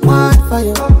for you, one for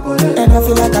you. And I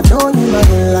feel like I've known you my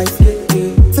whole life.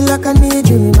 Feel like I need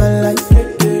you in my life.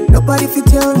 Nobody fit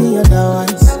tell me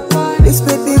otherwise. This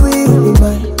baby will be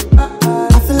mine.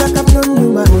 I feel like I've known you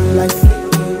my whole life.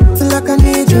 Feel like I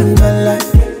need you in my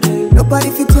life. Nobody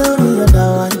fit tell me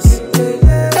otherwise.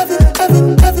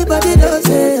 Everybody does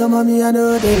say, oh mommy, I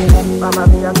know they love me. Mama,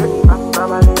 me a good,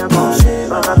 mama, me a good,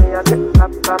 mama, me a good,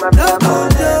 mama, me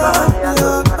a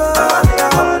good,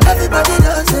 everybody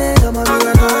does say, oh mommy,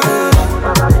 I know they love me.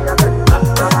 Mama, me a good,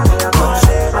 mama, me a good,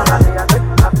 mama, me a good,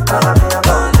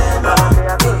 mama, me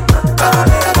a good,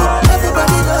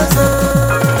 everybody does say.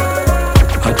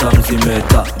 Hata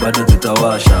mzimeta, bado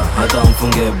tutawasha. Hata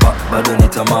mfunge bado ni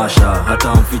tamasha.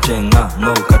 Hata mfiche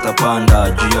ng'o katapanda.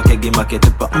 Juu yake gima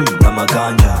ketupa na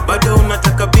maganja. Bado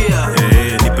unataka bia?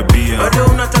 Nipe bia. Bado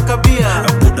unataka bia?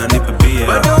 Buda nipe bia.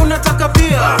 Bado unataka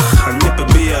bia?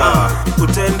 Nipe bia.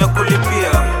 Utaenda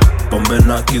kulipia. Pombe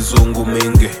na kizungu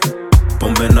mingi.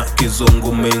 Pombe na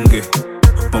kizungu mingi.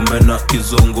 Pombe na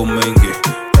kizungu mingi.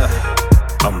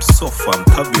 I'm so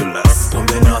fantabulous.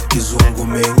 Pombe na kizungu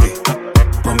mingi.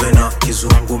 Pombe na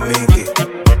kizungu mingi.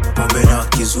 Pombe na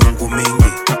kizungu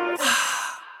mingi.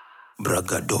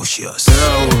 Bragadocious.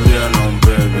 Uvia na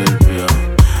mbebe pia.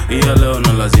 Iya leo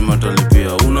na lazima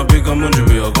talipia. Unapiga munju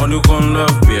pia, kwani uko in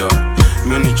love pia.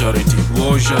 Mini charity,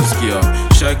 washa skia.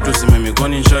 Shake tusimemi,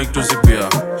 kwani shake tusipia.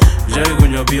 Jai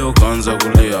kunywa bia ukaanza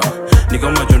kulia. Ni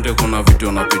kama chonte kuna vitu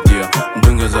unapitia.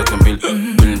 Mdunge zake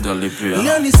mbili talipia.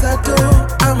 Leo ni Sato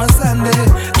ama Sunday.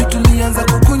 Tutulianza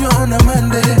kukunywa on a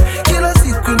Monday. Kila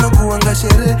siku inakuanga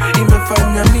sherehe.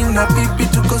 Imefanya mimi na bibi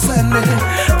tukosane.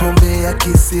 Pombe ya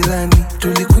kisirani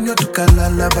tulikunywa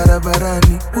tukalala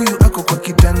barabarani. Huyu ako kwa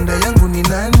kitanda yangu ni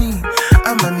nani?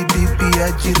 Ama ni bibi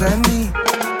ya jirani?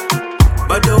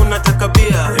 Bado unataka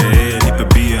bia? Nipe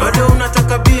bia. Bado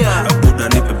unataka bia? Buda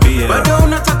nipe bia. Bado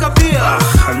unataka bia?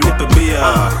 Nipe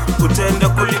bia. Utaenda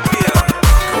kulipia.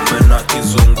 Pombe na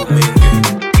kizungu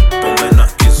mingi. Pombe na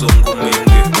kizungu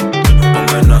mingi.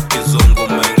 Pombe na kizungu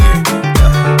mingi.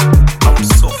 I'm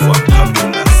so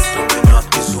fantabulous. Pombe na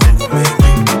kizungu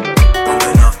mingi.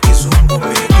 Pombe na kizungu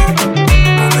mingi.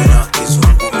 Pombe na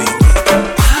kizungu mingi.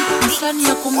 Mshani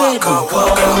ya kumeka.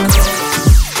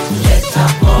 Leta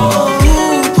pombe.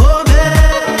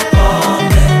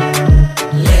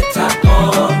 Leta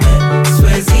pombe.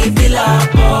 Siwezi bila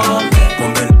pombe.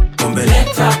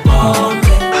 Leta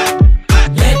pombe.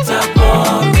 Leta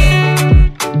pombe.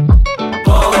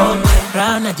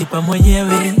 najipa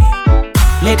mwenyewe.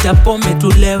 Leta pombe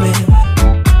tulewe,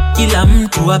 kila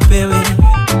mtu apewe.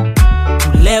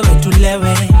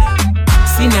 Tulewe,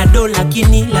 sina do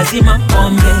lakini lazima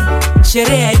pombe.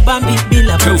 Sherehe haibambi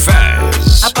bila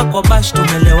Tophaz. Hapa kwa bash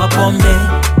tumelewa pombe.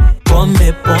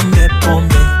 Pombe.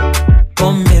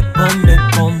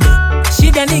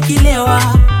 Shida nikilewa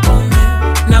pombe,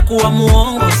 na kuwa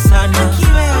muongo sana.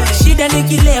 Shida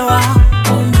nikilewa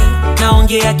pombe,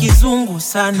 naongea kizungu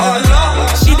sana.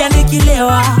 Shida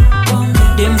nikilewa pombe,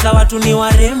 dem za watu ni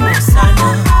warembo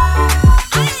sana.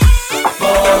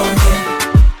 Pombe,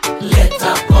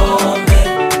 leta pombe.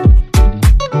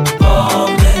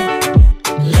 Pombe,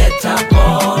 leta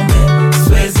pombe.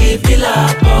 Siwezi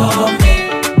bila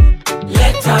pombe.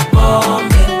 Leta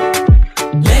pombe.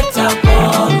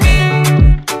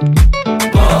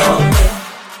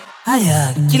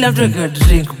 Haya, kila mtu akiwa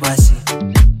drink basi.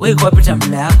 Wewe kwa pita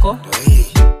mbele yako.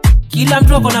 Kila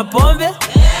mtu ako na pombe.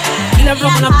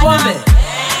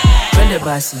 Twende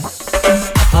basi.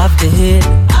 Above the head,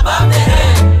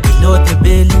 below the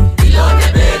belly,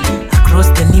 across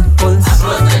the nipples,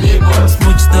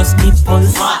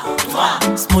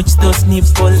 smooch those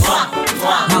nipples.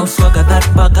 Now swagger that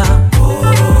bagger.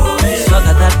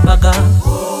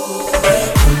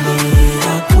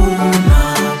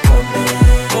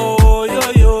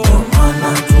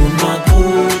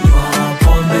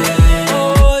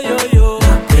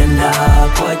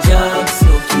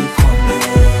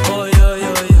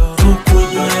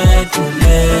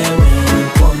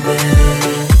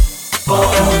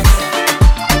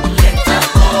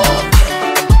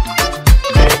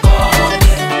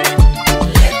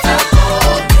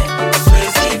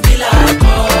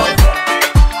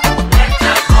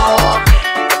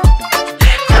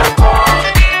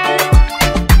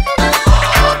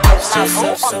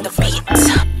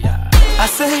 I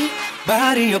say,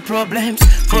 bury your problems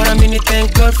for a minute,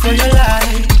 thank God for your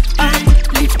life.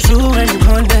 Live true and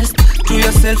honest to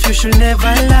yourself, you should never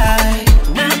lie.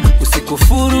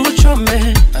 Usikufuru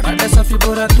uchome, rada safi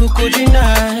bora tu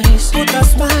kujinice. Put a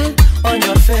smile on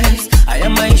your face, haya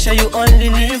maisha you only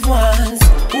live once.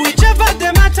 Whichever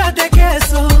the matter the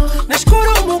keso,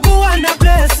 nashukuru Mungu ana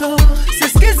blesso.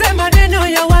 Sisikize maneno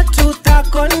ya watu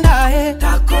takondae.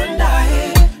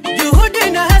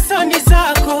 Juhudi na hasa ni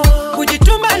zako,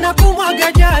 kujituma na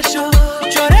kumwaga jasho.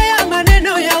 Chorea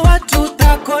maneno ya watu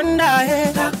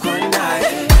takondae.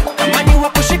 Kama ni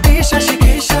wakushikisha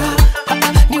shikisha,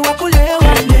 ni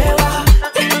wakulewa lewa,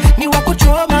 ni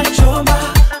wakuchoma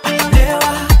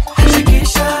lewa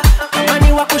shikisha. Kama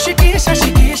ni wakushikisha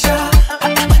shikisha,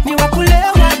 ni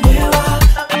wakulewa lewa,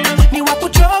 ni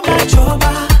wakuchoma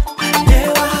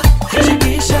lewa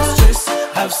shikisha. Stress,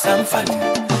 have some fun.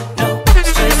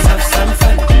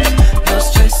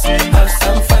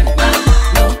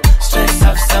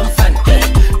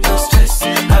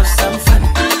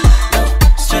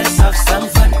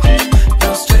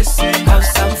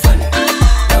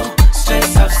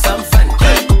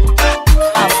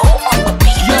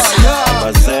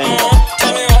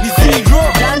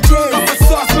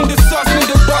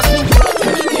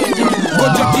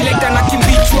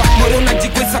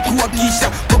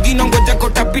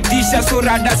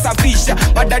 Sorada safisha,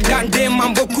 bada dande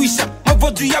mambo kuisha.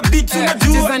 Mavoju ya beat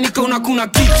unajua cheza nikaona kuna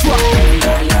kichwa.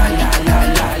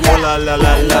 La la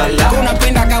la la la. Kuna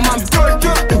penda kama mtoto.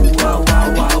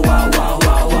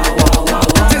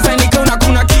 Cheza nikaona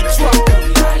kuna kichwa.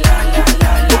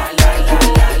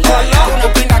 Kuna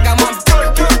penda kama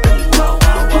mtoto.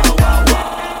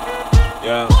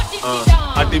 Yeah,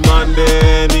 ati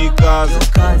Monday ni kazi,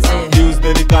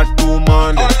 Tuesday ni katu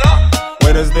Monday,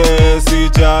 Wednesday si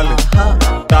jali,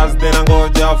 Thursday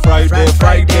nangoja Friday.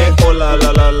 Oh la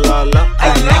la la la la,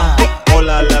 oh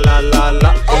la la la la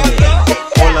la,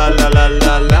 oh la la la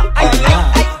la la,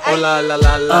 oh la la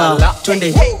la la la.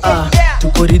 Twende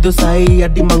tuko rido sahi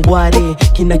hadi mangware.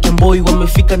 Kina Kemboi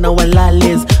wamefika na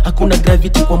walales. Hakuna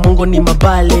gravity kwa mongo ni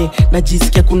mabale.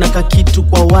 Najisikia kuna kakitu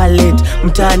kwa wallet.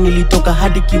 Mtaa nilitoka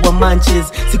hadi kiwa manches.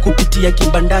 Sikupitia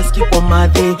kibandaski kwa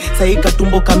madhe. Sahi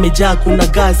katumbo kamejaa kuna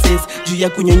gases. Juu ya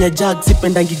kunyonya jag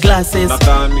sipendangi glasses.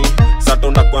 Nadhani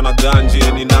satonda kwa na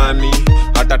ganje ni nani.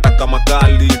 Hata taka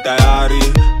makali tayari.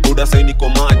 Buda sai niko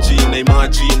maji na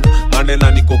imagine Mande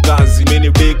na niko kazi. Mini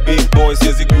big boy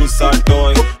siezi gusa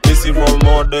toy. Missy role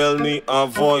model ni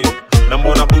avoid. Na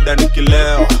mbona buda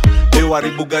nikilewa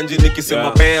Ewaribu ganji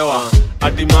nikisema pewa.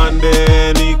 Ati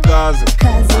Monday ni kazi,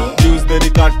 Tuesday ni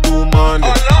katu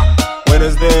Monday,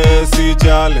 Wednesday si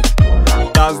jale,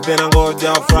 Thursday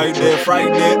nangoja Friday.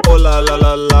 Oh la la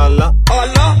la la la,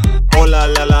 oh la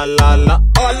la la la la,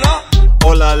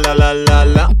 oh la la la la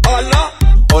la,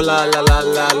 oh la la la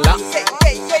la la.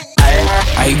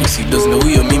 ai usidoze na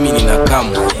huyo mimi nina kama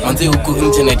manze huku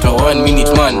nje naitwa 1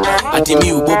 minute man ati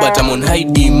mi uboba tamon high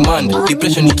demand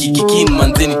depression ikikikin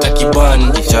manze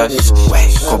nitakiban kishash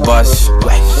kobash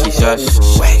kishash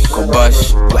kobash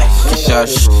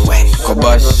kishash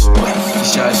kobash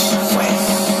kishash.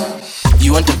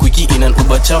 You want a quickie in an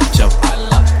Uber chap chap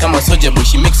kama soja boy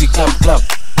she makes it clap clap.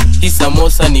 Hii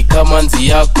samosa ni kama nzi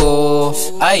yako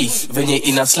ai venye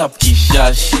ina slap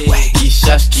kishash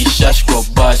kishash kishash kwa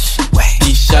bash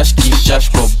kishash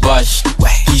kishash kwa bash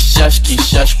kishash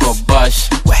kishash kwa bash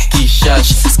kishash.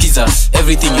 Skiza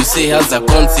everything you say has a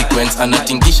consequence.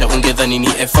 Anatingisha ungedhani ni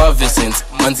effervescence.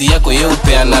 Manzi yako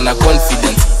yeupeana na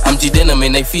confidence. Amjidena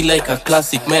man I feel like a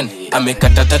classic man.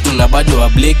 Amekata tatu na bado wa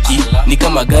bleki. Ni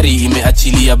kama gari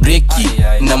imeachilia breki.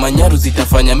 Na manyaru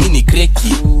zitafanya mini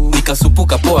kreki.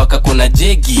 Nikasupuka poa kakona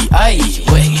jegi.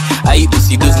 Ai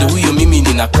usidozle huyo mimi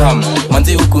nina kama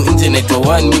manze huku nje naitwa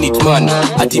 1 minute man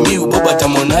ati mi uboba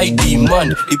tamon high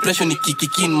demand depression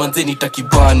ikikikin manze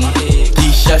nitakibani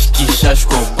kishash kishash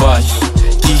kwa bash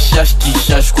kishash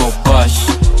kishash kwa bash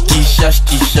kishash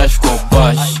kishash kwa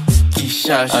bash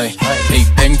kishash. Hey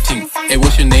painting, hey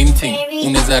what's your name thing?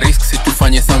 Unaweza risk si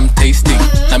tufanye some tasting.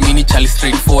 Na mini chali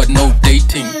straightforward no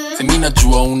dating. Semi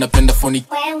najua unapenda phony.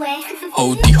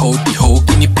 Hodi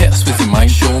can you pass with your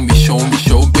mind?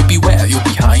 Show baby where you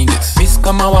behind this. Miss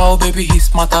kama wao baby his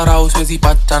matarao swezi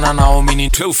patana nao mini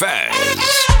Tophaz.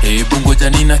 Hey bungo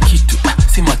jani na kitu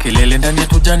si makelele ndani ya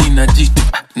tojani na jitu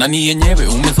nani yenyewe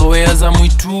umezoea za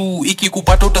mwitu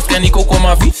ikikupata utasikia niko kwa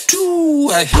mavitu.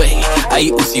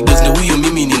 Ai usidozle huyo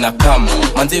mimi nina kama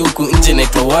manze huku nje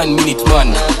naitwa 1 minute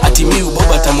man ati mi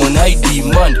uboba tamon high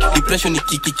demand depression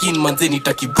ikikikin manze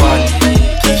nitakibani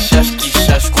kishash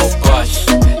kishash kwa bash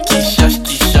kishash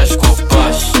kishash kwa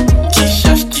bash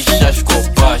kishash kishash kwa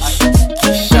bash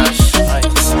kishash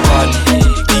bani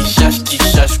kishash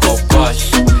kishash kwa bash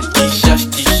kishash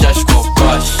kishash kwa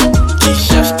bash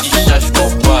kishash kishash kwa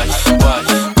bash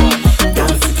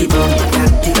dance kibamba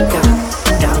katika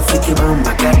dance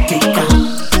kibamba katika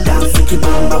dance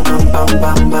kibamba bam bam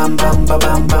bam bam bam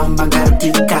bam bam bam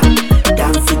katika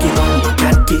dance kibamba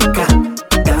katika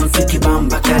dance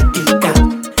kibamba katika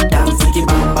dance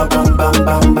kibamba bam bam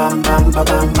bam bam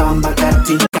bam bam bam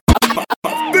katika.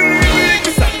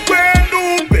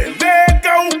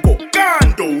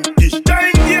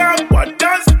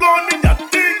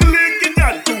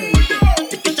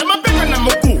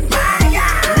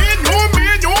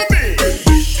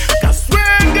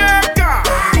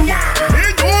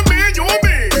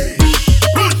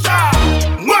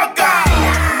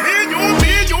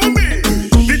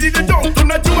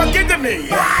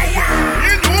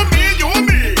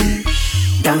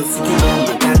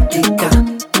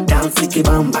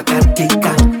 Kibamba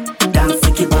katika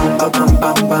dance kibamba bam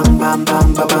bam bam bam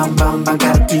bam bam bam bam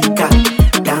katika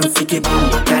dance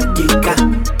kibamba katika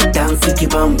dance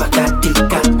kibamba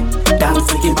katika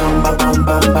dance kibamba bam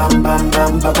bam bam bam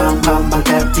bam bam bam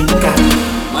katika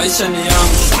maisha ni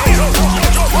yangu.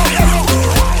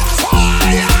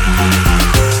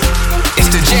 It's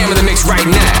the jam of the mix right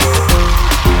now.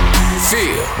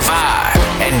 Feel, vibe,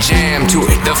 and jam to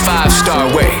it the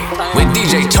 5-star way with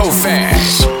DJ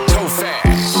Tophaz.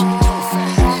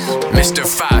 Mr.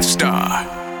 5-star.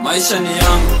 Maisha ni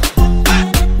yangu,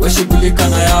 weshughulika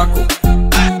na yako,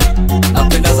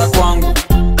 napenda za kwangu,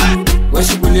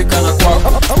 weshughulika na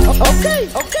kwako.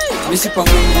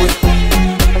 Misipangwingwi,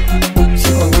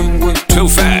 sipangwingwi.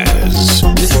 Tophaz.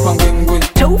 Misipangwingwi,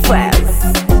 Tophaz.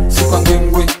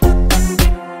 sipangwingwi.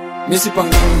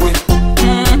 Misipangwingwi,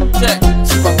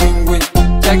 sipangwingwi.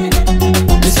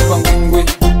 Misipangwingwi,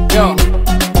 yo,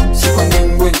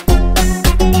 sipangwingwi.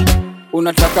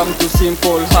 Unataka mtu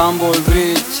simple, humble,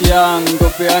 rich, young, ndo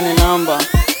peane namba.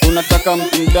 Unataka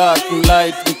mtu dark,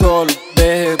 light, tall,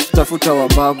 babe, tafuta wa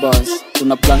babas.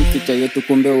 Una plan picha yetu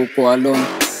kumbe uko alone.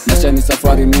 Maisha ni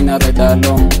safari mina ride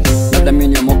along. Labda mimi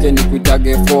niomoke ni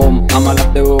kuitage form, ama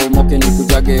labda wewe umoke ni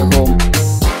kujage home.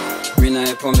 Mina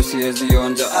epombe siwezi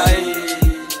onja, ai,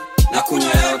 na kunya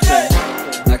yote,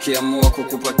 na kiamua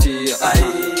kukupatia, ai,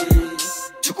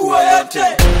 chukua yote.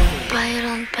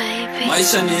 Byron baby.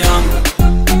 Maisha ni yangu,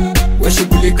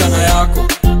 weshughulika na yako,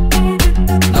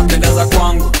 napenda za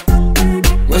kwangu,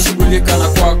 weshughulika na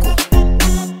kwako.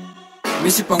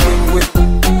 Misipangwingwi,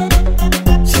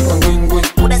 sipangwingwi.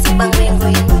 Uda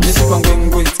sipangwingwi.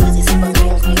 Misipangwingwi, sipangwingwi.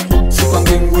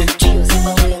 Misipangwingwi,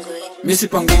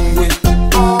 sipangwingwi.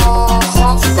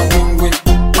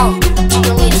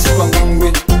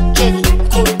 Misipangwingwi,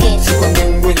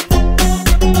 sipangwingwi.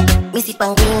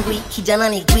 Misipangwingwi, kijana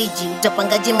ni gwiji.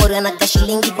 Utapangaje mori na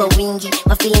kashilingi kwa wingi.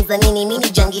 Mafeelings za nini mini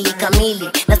jangili kamili.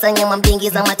 Nasanya mambingi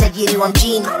za matajiri wa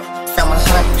mjini.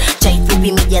 mahani. Chai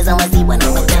fupi mijaza maziwa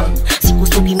na matamu.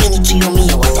 Sikusugi mini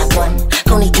triumia watakwani.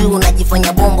 Kauni juu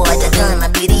unajifanya bombo watakana.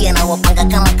 Abiria na wapanga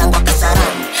kama kangwa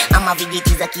kasarani. Ama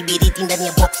vijiti za kibiriti ndani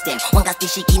ya box them. Wanga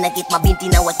stishiki na get mabinti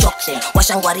na wachokshe.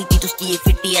 Washangwariti tusikie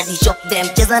fiti hadi shock them.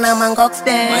 Cheza na mangox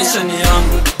them. Maisha ni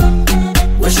yangu,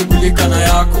 weshughulika na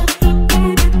yako.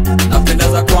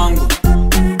 Napendeza kwangu,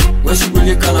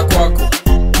 weshughulika na kwako.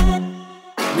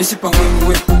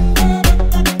 Misipangwingwe,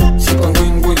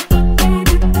 sipangwingwe,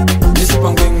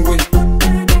 misipangwingwe,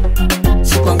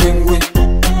 sipangwingwe,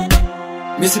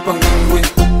 misipangwingwe,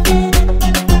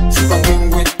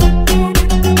 sipangwingwe,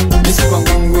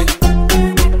 misipangwingwe,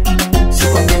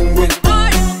 sipangwingwe.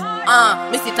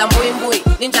 Misitambui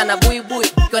ninja na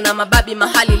buibui. Kiona mababi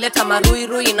mahali leta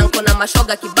maruirui. Na nkona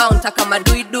mashoga kibao ntaka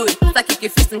maduidui. Saki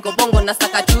kifisi nko bongo na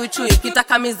saka chuichui.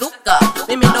 Kitaka mizuka,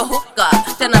 mimi ndo huka.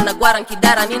 Tena nagwara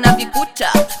nkidara nina vikucha.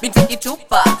 Binti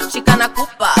kitupa, shikana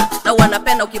kupa. Na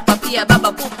wanapenda ukipapia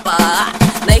baba pupa.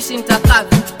 Naishi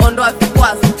ntakavyo, ondoa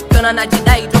vikwazo. Kiona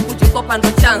najidai to kujikopa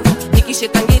ndo chanzo.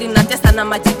 Nikishika ngiri na tesa na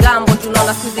majigambo.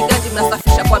 Tunaona sizi gaji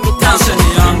mnasafisha kwa mitambo. Maisha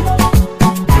ni yangu,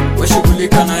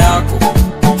 weshughulika na yako.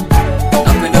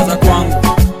 Napendeza kwangu,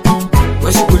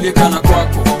 weshughulika na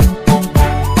kwako.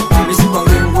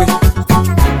 Misipangwingwe,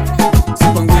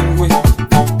 sipangwingwe,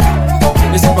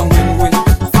 misipangwingwe,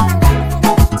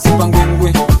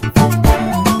 sipangwingwe,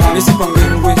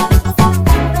 misipangwingwe,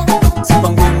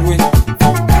 sipangwingwe,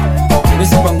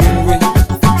 misipangwingwe,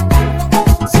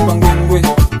 sipangwingwe.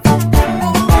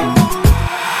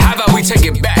 How about we take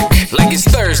it back like it's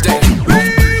Thursday?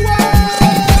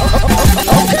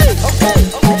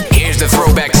 Here's the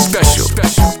throwback special.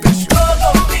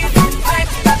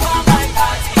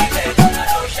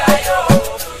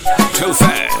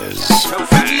 Tophaz.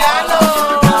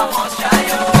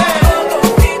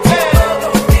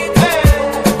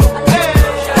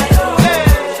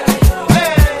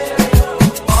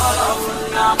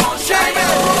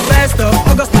 First of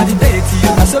August, not the date to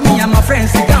you. So me and my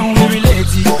friends sit down, we relate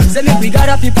to you. Say me we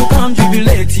gather people come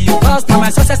jubilate to you. Cause now my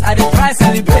success I dey try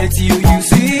celebrate to you. You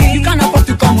see, you can't afford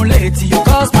to come late to you.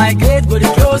 Cause my gate go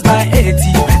dey close by 80.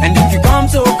 And if you come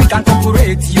so quick and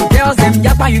corporate to you, girls them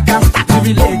yappa you can start to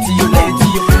relate to you, late to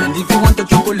you. And if you want a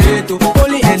chocolate,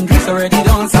 holy and drinks already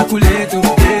done circulate to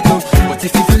potato. But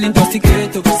if you feel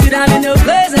intoxicated, sit down in your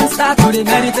place and start to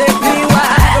meditate me.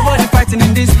 Why? Nobody fighting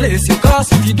in this place, you.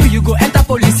 Cause if you do, you go enter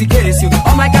police case, you.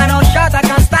 Oh my God, no shot, I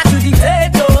can start to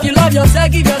dictate, yo. You love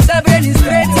yourself, give yourself any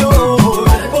straight, yo.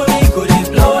 Holy could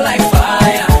it blow like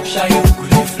fire, shy you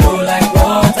could it flow like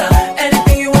water.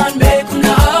 Anything you want, make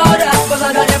una order. Cause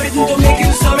I got everything to make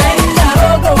you surrender.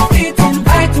 Go fit in,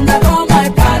 fight to back on my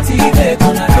party. They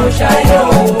gonna go shy, yo.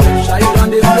 Shy you down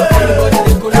the floor, everybody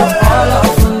they could have all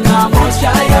of una most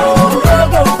shy, yo.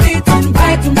 Go fit in,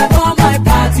 fight to back on my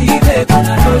party. They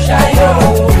gonna go shy, yo.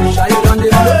 Shy you down the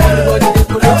floor, everybody they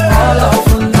could have all of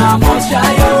una most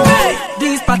shy, yo.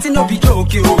 This party no be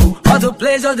joke, yo. All the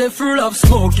places they full of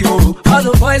smoke, yo. All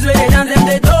the boys where they dance them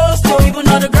they toast, yo. Even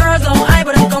though the girls don't high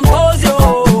but them compose,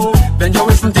 yo. Bend your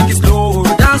waist and take it slow.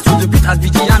 Dance to the beat as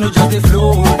Vigiano just they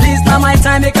flow. This now my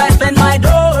time make I spend my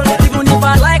dough. Even if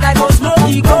I like I go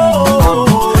smoky go.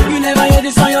 You never hear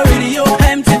this on your radio.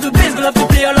 Empty to biz, go love to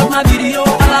play all of my video.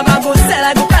 All of I go sell,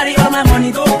 I go carry all my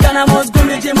money go. Ghana must go,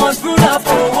 make must full of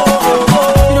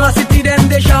University them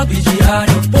they shout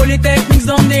Vigiano. Polytechnics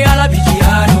down they all a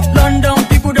Vigiano. London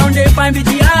people down they find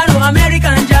Vigiano.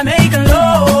 American, Jamaican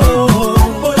low.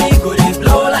 Holy could it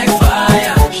blow like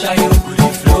fire, shy you could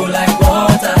it flow like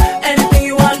water. Anything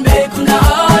you want, make una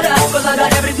order. Cause I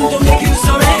got everything to make you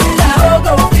surrender.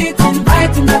 Go fit in,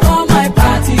 fight to back on my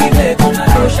party. They gonna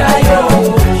go shy yo.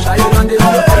 Shy you down the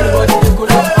floor, everybody they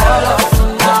could have all of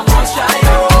una more shy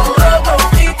yo. Go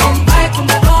fit in, fight to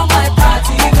back on my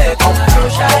party. They gonna go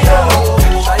shy yo.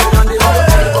 Shy you down the floor,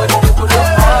 everybody they could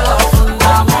have all of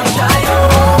una more shy yo.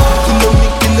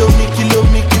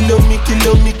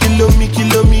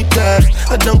 Kilometers.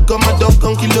 I don't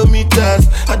come kilometers.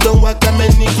 I don't walk that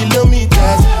many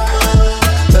kilometers.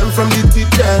 I'm from the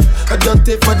teacher. I don't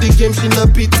take for the game, she no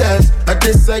pitas. I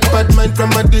decide bad mind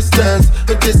from a distance.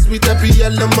 But this sweet happy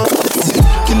yellow mo.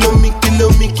 Kilometers.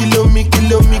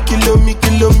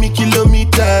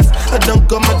 I don't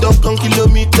come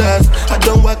kilometers. I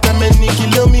don't walk that many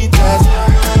kilometers.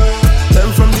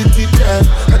 I'm from the teacher.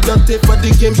 I don't take for the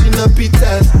game, she no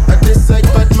pitas. I decide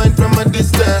bad mind from a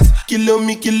distance.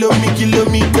 Kilometers.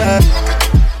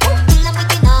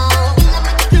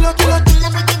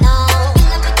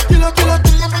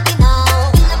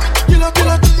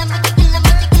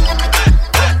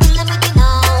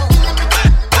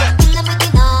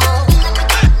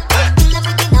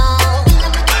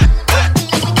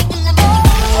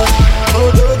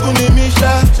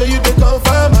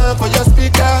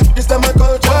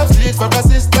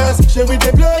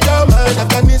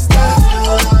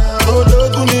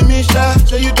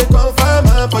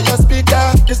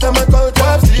 This time I call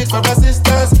top six for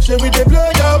assistance. Shall we they blow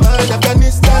your mind,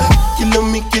 Afghanistan?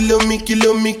 Kilometers.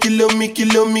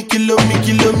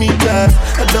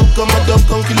 I don't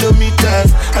come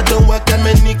kilometers. I don't walk that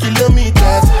many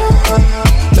kilometers.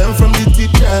 Learn from the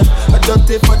teacher. I don't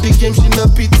take for the game, she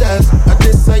no pitas. I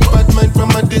decide bad mind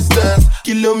from a distance.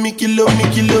 Kilometers.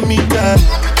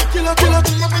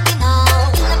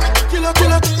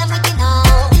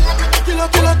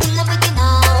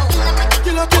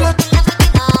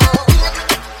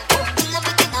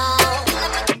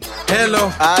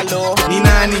 Hello, ni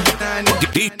nani?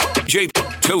 DJ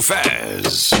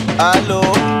Tophaz. Hello,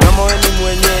 kama we ni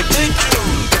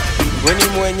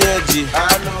mwenyeji.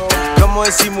 Hello, kama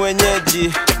we si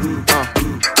mwenyeji.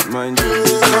 Mind you,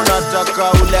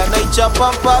 unataka ule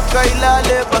anaichapa mpaka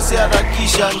ilale, basi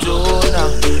harakisha njoona.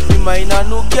 Nima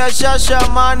inanukia shasha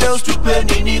mane, ustupe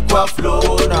nini kwa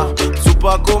flona.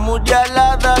 Super komudia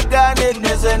ladha gane,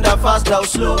 nezenda fast au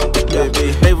slow.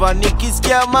 Baby, naiva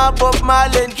nikisikia mabob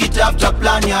malen, kitafta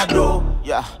plan ya do.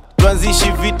 Yeah.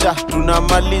 Tuanzishi vita,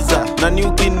 tunamaliza. Nani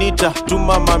ukinita,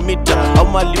 tuma mamita. Au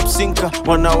malipsinka,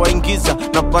 wanawaingiza.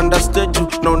 Napanda stage,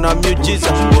 na una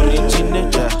miujiza.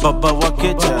 Originator, baba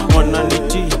wakecha.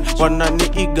 Wananitia,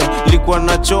 wananiiga. Likuwa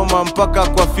na choma mpaka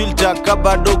kwa filter.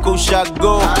 Kabadoko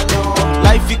ushago.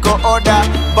 Life iko order,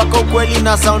 baka ukweli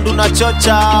na sound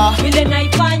unachocha. Vile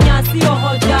naifanya sio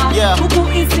hoja. Huku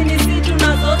isi ni si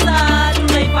tunazoza.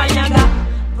 Tunaifanyaga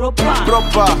proper.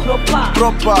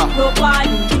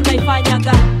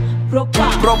 Tunaifanyaga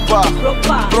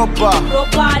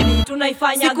properly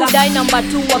tunaifanyaga. Sikudai namba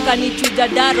 2 wakanichuja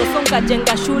daro. Songa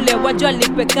jenga shule wajua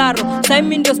lipe karo.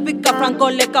 Saimi ndio speaker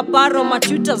Frankole Kaparo.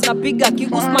 Machutas napiga ki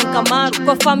Usman Kamaru.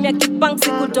 Kwa fam ya kipang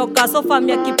sikutoka. So fam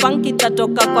ya kipang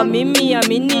kitatoka kwa mimi.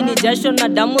 Amini ni jasho na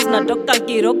damu zinatoka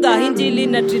kiroga. Hinjili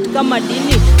na treat kama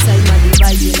dini. Saima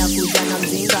divaji na kuja na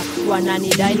mzinga.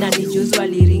 Wananidai na nijuzu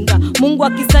waliringa. Mungu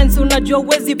akisainsi unajua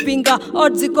uwezi pinga.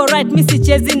 Odds ziko right misi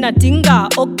chezi na tinga.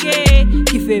 Okay,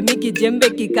 kifemi kijembe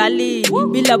kikali.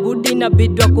 Bila budi na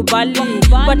bidwa kubali.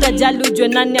 Pata jali ujwe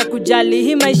nani ya kujali.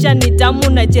 Hii maisha ni tamu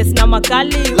na chase na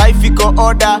makali. Life iko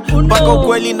order, baka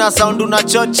ukweli na sound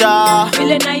unachocha.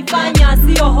 Vile naifanya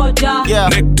sio hoja.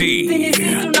 Sini si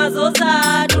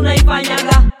tunazoza,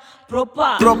 tunaifanyaga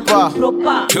proper. Properly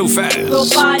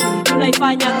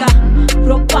tunaifanyaga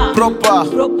proper.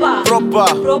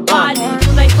 Properly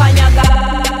tunaifanyaga.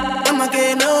 I'ma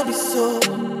get no be so.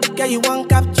 Girl, you won't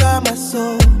capture my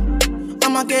soul.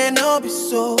 I'ma get no be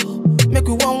so. Make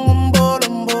you want umbo.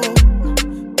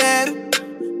 Better,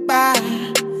 bye.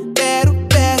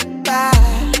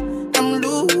 I'm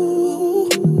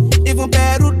loose. Even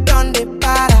better done the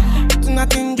para.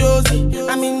 Tonight in Josie,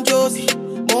 I'm in Josie.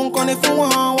 Won't call if you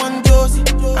want one Josie.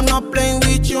 I'm not playing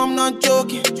with you, I'm not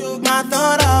joking. My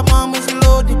thought of mom is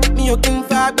loaded. Me you can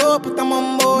fag up, but I'm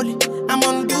on molly. I'm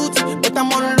on duty, but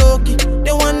I'm on low-key.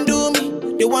 They want do me.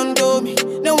 Gonna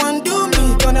they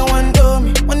want do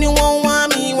me. When you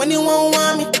won't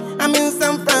want me, I'm in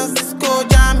San Francisco,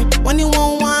 Jammy. When you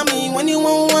won't want me,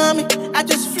 I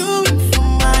just flew in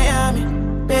from Miami.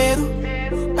 Peru,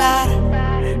 para.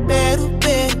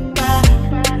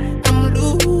 I'm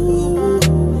loose.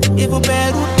 Even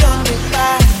Peru done me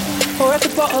para. Pour up the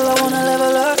bottle, I wanna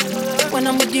level up. When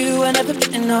I'm with you, I never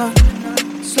get enough.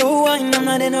 Slow wine, I'm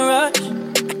not in a rush.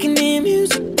 I can hear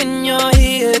music when you're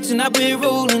here. Tonight we're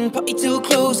rolling, party till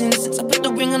closing. Since I put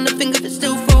the ring on the finger, it's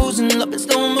still frozen. Love in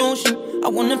slow motion, I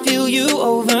wanna feel you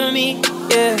over me,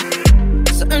 yeah.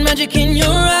 Certain magic in your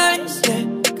eyes, yeah.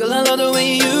 Girl, I love the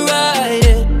way you ride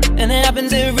it. And it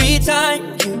happens every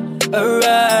time you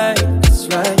arrive, that's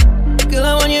right. Girl,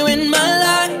 I want you in my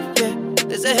life, yeah.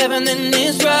 There's a heaven and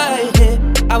it's right here,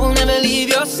 yeah. I will never leave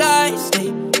your side,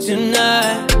 stay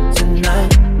tonight.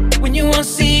 When you won't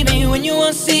see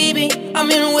me, I'm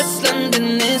in West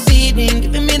London this evening.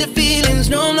 Giving me the feelings,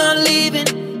 no I'm not leaving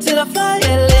till I fly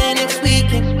LA next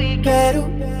weekend. Peru,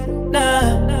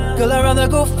 nah, girl I'd rather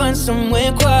go find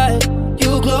somewhere quiet.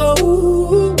 You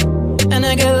glow, and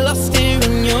I get lost here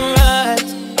in your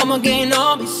eyes. I'ma gain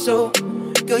all me so,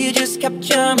 girl you just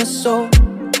capture my soul.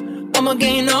 I'ma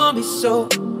gain all me so,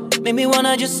 make me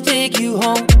wanna just take you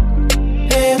home.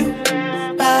 Peru,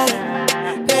 para.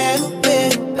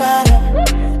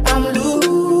 I'm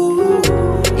loose.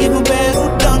 Even better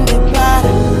done the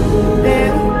para.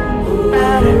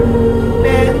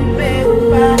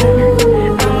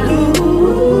 I'm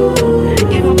loose.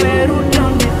 Even better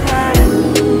done the para.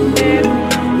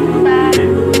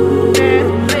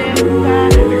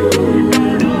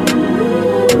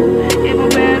 Even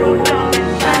better done the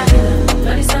para.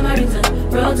 Bloody Samaritan,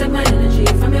 protect my energy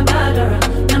from your bad aura.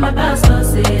 Now my pastor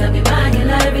say I be banging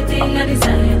everything.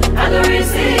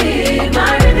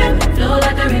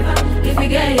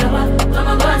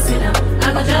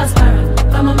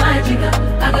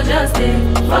 or just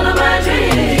follow my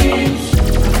dreams.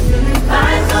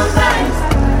 Vibes on vibes,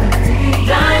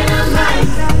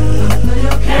 dynamite. Blow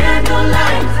your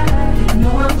candlelight. You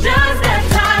know I'm just that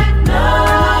type. No,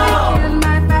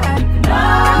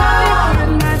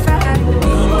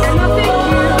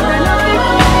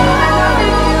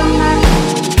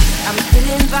 I'm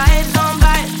feeling vibes on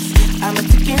vibes. I'm a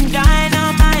ticking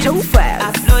dynamite. Tophaz.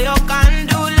 I blow your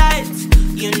candlelight.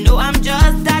 You know I'm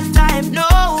just that type.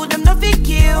 No, them no fit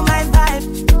kill my vibe.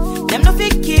 Them no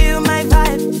fit kill my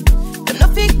vibe. Them no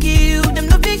fit kill. Them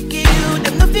no fit kill.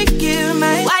 Them no fit kill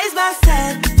my. Wise man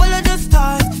said, follow the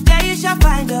stars. There you shall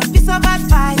find a piece of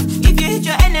advice. If you hit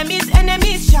your enemies,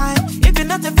 enemies shine. If you're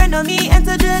not a friend of me,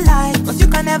 enter the light. Cause you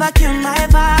can never kill my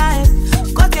vibe.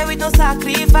 Got here with no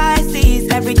sacrifices.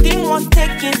 Everything was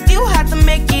taken, still had to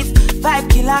make it. Vibe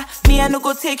killer, me I no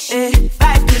go take shit.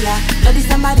 Vibe killer, bloody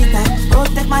somebody time.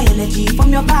 Protect my energy from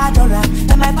your bad aura.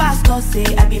 Then my pastor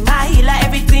say I be my healer,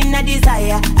 everything I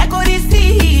desire. I go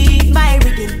receive my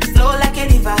rhythm, flow like a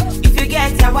river. If you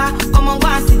get yawa, come on go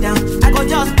and sit down. I go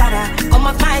just para, come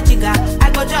off my jigger. I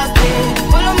go just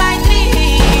follow my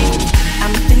dream.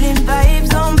 I'm feeling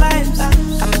vibes on vibes.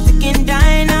 I'm a ticking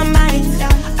dynamite.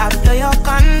 I blow your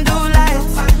candlelight.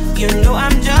 You know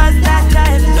I'm just that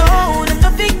type. No, there's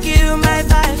nothing kill my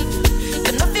vibe.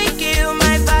 There's nothing kill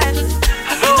my vibe.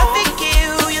 You're nothing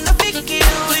kill. You're nothing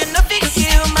kill. You're nothing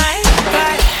kill my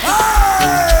vibe.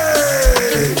 Hey!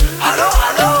 Hello,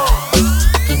 hello.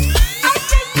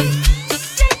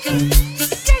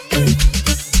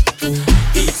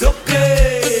 It's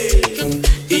okay.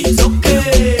 It's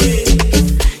okay.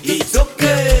 It's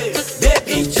okay.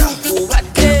 Baby, jump over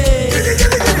there.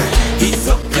 It's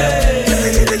okay.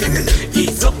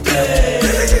 It's okay.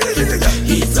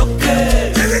 It's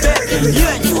okay. Baby,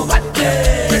 you over there.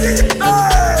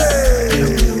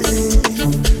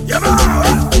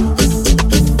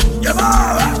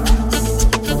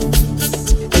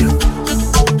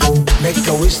 Make a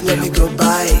wish, let me go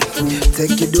by.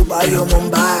 Take you Dubai or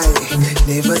Mumbai.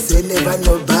 Never say never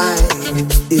no buy.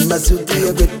 In my suit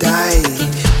you go die.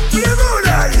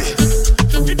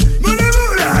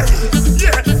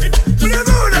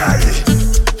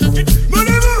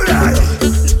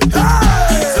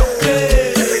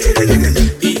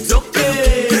 It's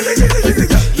okay.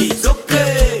 It's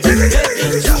okay. Baby,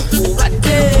 jump over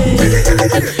there.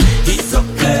 It's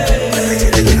okay.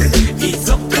 It's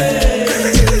okay.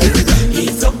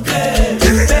 It's okay.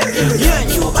 Baby,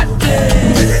 you over there.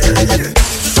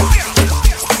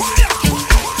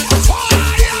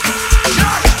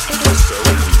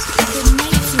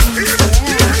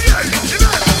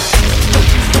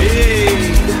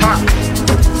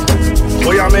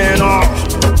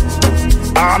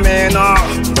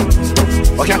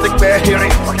 I can't take back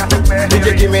hearing. DJ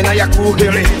give me now your cool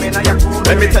hearing.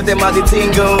 Let me tell them how the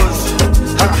thing goes.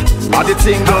 How the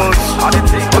thing goes.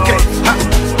 Okay,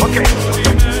 okay.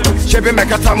 Shebi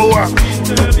make a tamua.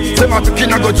 Say my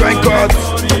picking I go join God.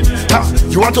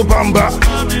 You want to bamba?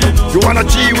 You wanna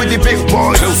G with the big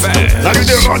boys? Now you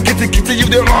the wrong, get the kitty, you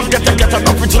the wrong, get a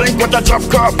up with drink with a drop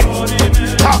cup.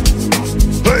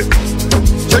 Hey,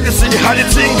 so you see how the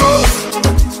thing goes?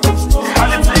 How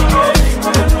the thing goes?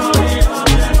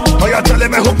 Oh, you tell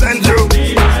me who blend you?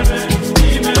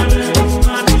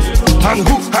 And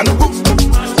who?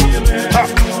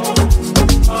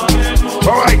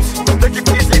 Alright, take it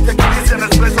easy, and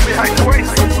let's play some behind the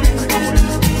waist.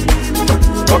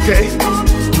 Okay.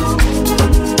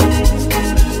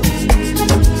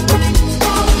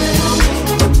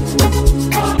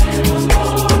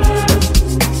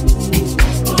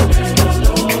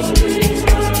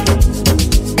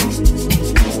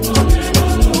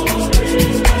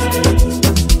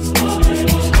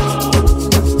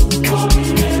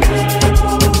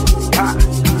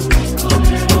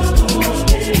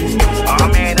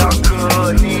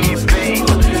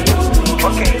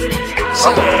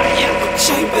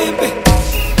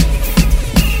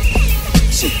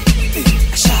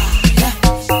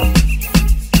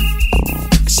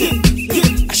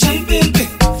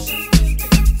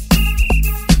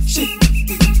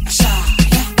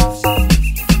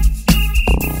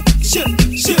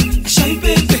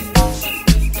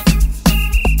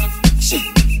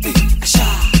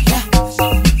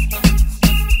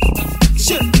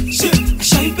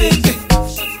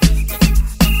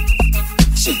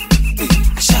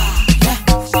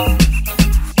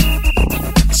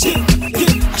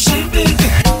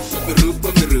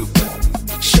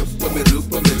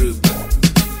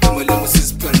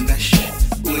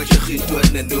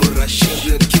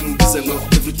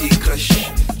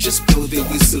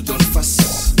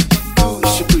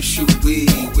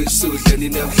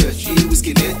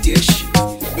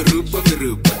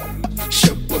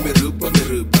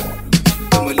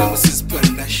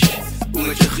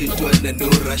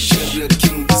 rush. Real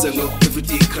king, these are no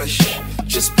everyday crush.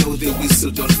 Just blow the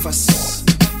whistle, don't fuss.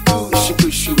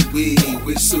 Shoot way,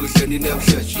 whistle, learning out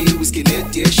here. Whiskey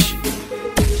net dish.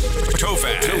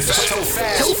 Tophaz.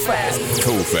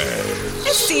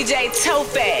 It's DJ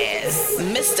Tophaz,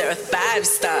 Mr.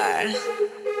 5-star.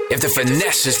 If the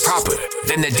finesse is proper,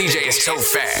 then the DJ is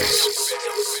Tophaz.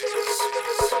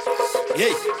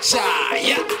 Hey,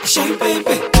 shy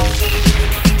baby.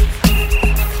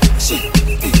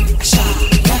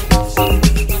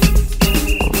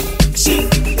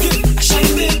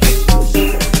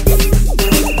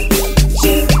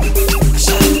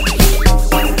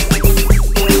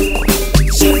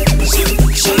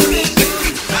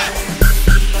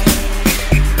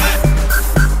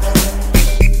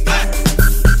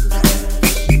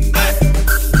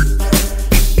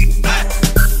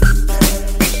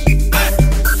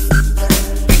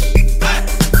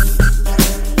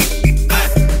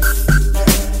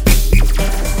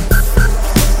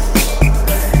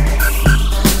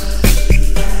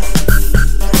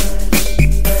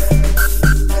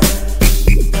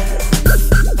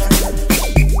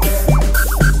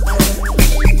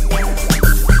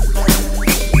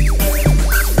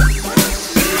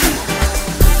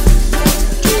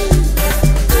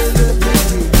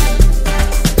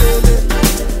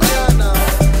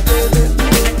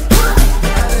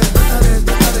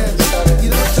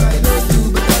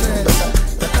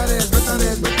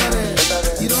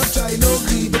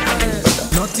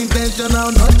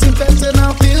 Not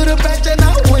intentional, feel the pressure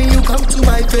now when you come to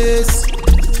my face.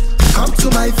 Come to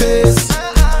my face.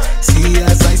 See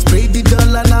as I spray the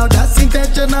dollar now, that's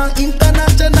intentional,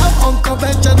 international,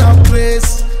 unconventional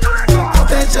grace.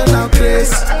 Conventional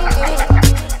grace.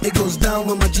 It goes down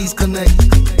when my G's connect.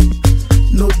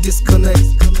 No disconnect.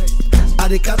 I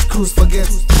the catch cruise forget.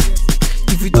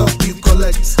 If you talk, you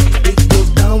collect. It goes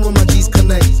down when my G's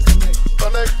connect.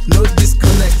 No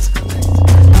disconnect.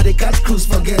 I the catch cruise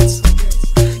forget.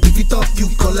 If you talk, you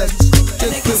collect.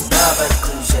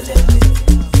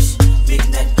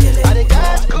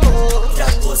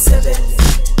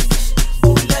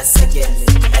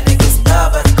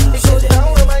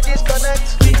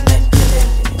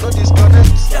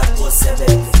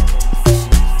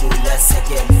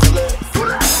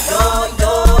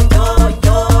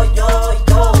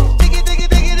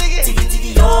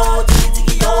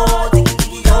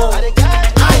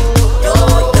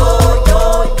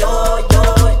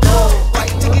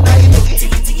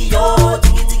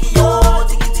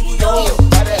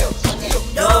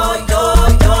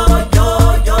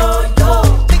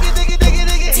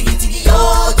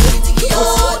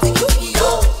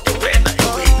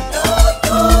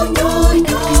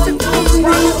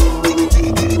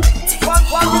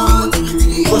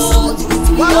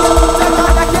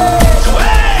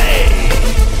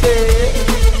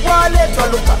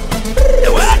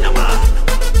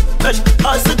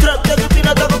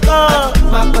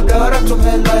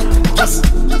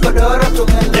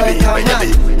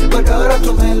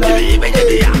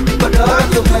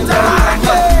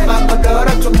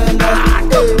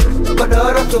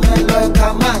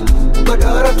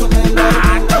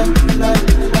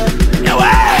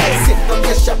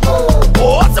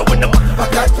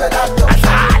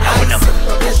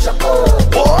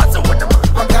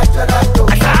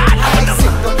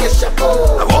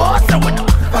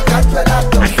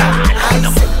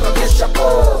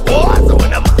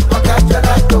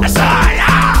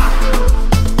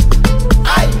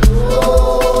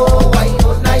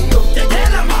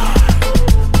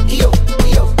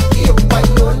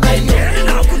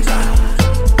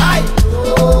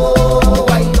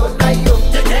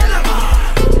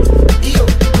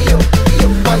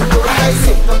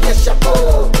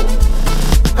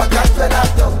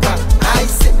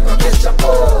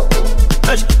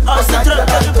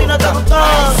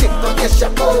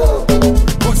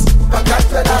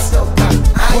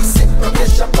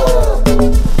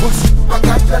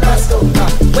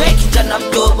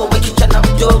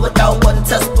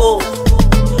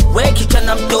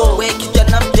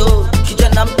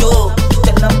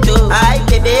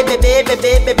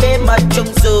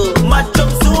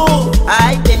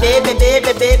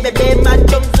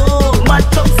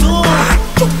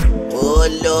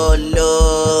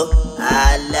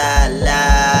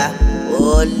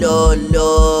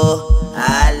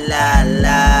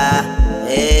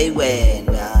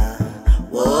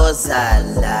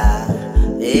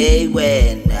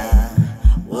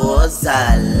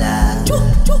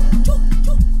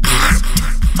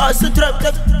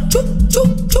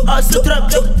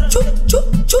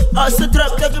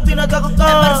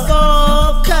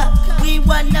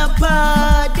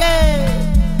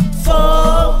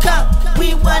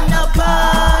 we wanna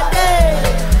party.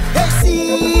 Hey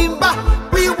Simba,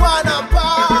 we wanna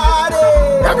party.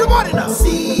 Everybody now.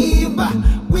 Simba,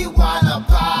 we wanna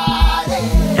party.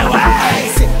 Hey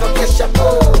Simba, get your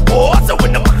boo. What's up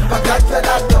with the man? Bagat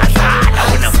Ferrato.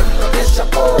 Hey Simba, get your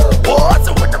boo. What's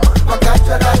up with the man? Bagat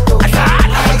Ferrato.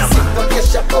 Hey Simba, get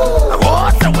your boo.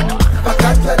 What's up with the man?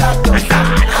 Bagat Ferrato.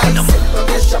 Hey Simba,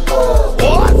 get your boo.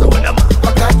 What's up with the man?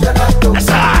 Bagat Ferrato.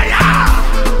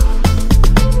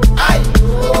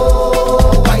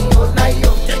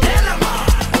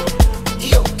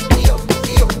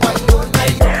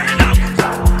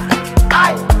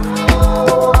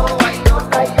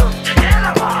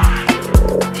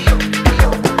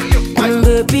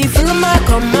 Baby, follow my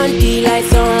command, like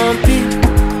zombie.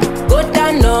 Go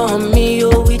down on me,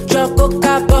 oh, with your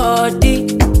coca body.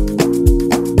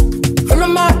 Follow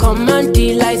my command,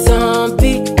 like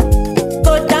zombie.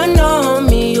 Go down on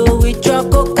me, oh, with your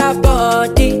coca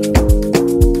body.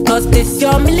 Cause this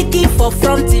your milky for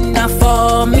front enough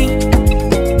for me.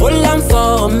 Hold on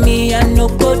for me, I no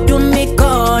go do me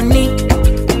corny.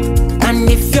 And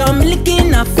if you're milky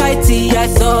na fighty, I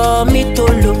saw me to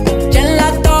look.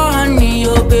 Gelato honey,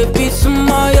 oh baby,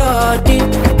 sumoyo deep,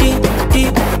 deep,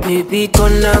 deep. Baby,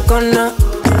 gonna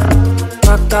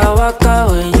waka waka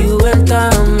when you enter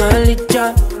my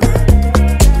licha.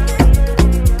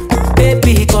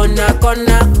 Baby, gonna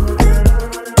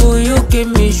do you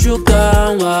give me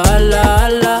sugar,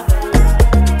 wala.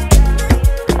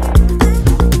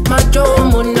 Macho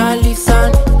Mona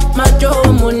Lisa, Macho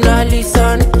Mona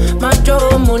Lisa, Macho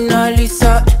Mona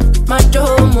Lisa, Macho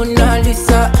Mona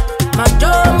Lisa,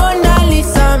 Macho Mona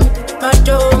Lisa,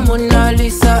 Macho Mona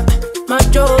Lisa,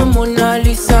 Macho Mona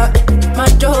Lisa,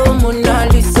 Macho Mona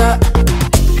Lisa.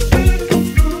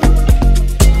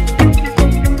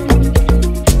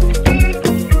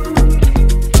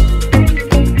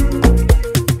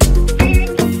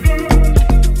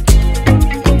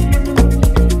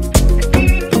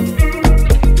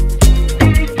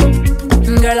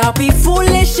 Girl, I'll be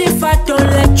foolish if I don't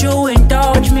let you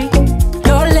indulge me.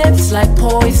 Your lips like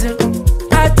poison,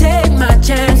 I take my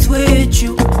chance with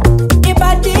you.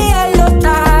 Ibadi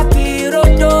alota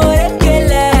piroto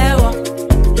ekelewa.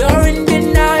 You're in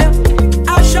denial,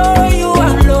 I'll show you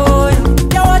I'm loyal.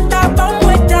 Your water bomb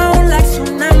went down like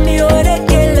tsunami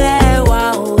orekelewa.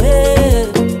 Oh, yeah.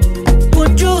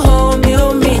 Would you hold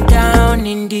me down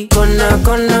in the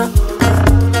corner?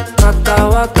 Waka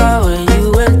waka when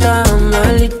you enter my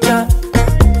licha.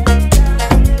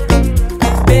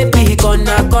 Baby,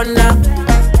 gonna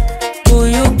do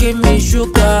you give me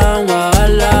sugar,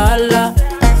 wala.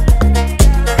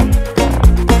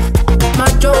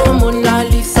 Macho Mona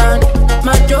Lisa,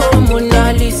 Macho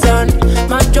Mona Lisa,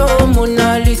 Macho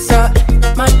Mona Lisa,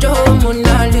 Macho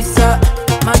Mona Lisa,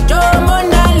 Macho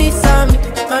Mona Lisa,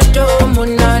 Macho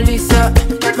Mona Lisa,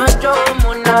 Macho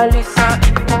Mona Lisa,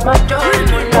 Macho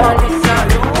Mona Lisa.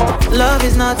 Love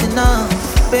is not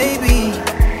enough, baby.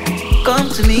 Come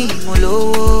to me,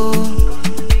 Molo.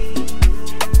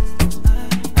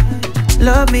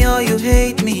 Love me or you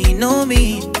hate me, know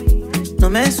me. No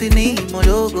mess with me,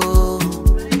 Mologo.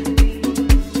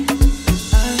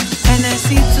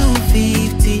 NSC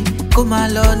 250,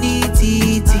 Kumaloni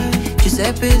Titi.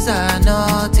 Giuseppe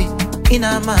Zanotti, in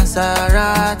a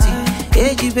Maserati.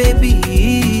 AG baby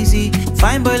easy,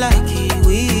 fine boy like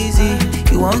Kiwizi.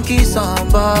 You won't kiss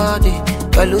somebody,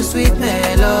 but lose sweet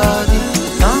melody.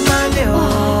 Normally,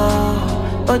 oh,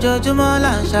 ojoojúmọ́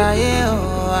là ń ṣayé, oh,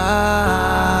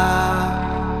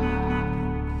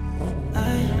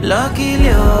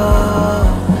 luckily, oh,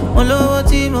 mo lówó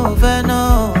tí mo fẹ́ ná,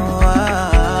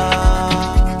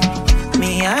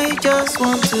 me, I just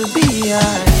want to be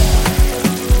high.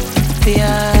 Me,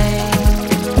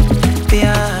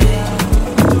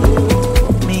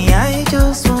 I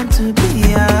just want to be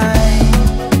high.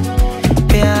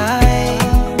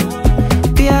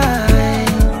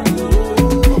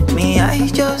 Me, I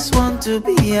just want to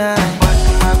be high.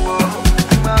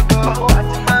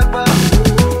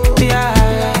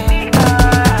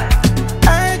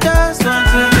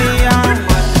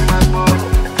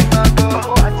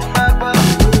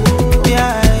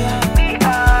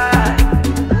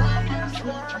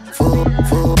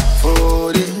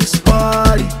 For this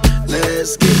party,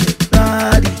 let's get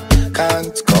naughty.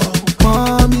 Can't call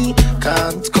mommy,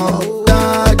 can't call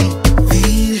daddy.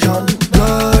 Vision,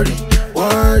 glory,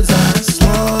 words are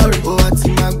story. Oh, what's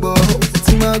in my bow?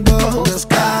 The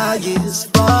sky is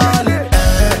falling.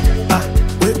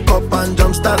 Wake up and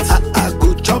jump start. I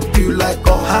go chop you like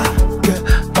oha. Yeah,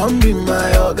 come be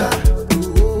my yoga.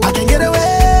 I can get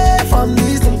away from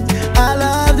this thing. I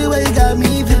love the way you got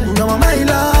me feeling. No, my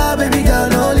love, baby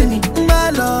girl, only me. My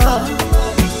love.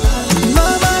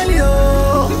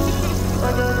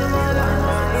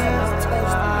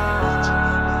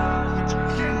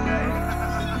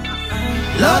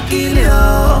 kill you.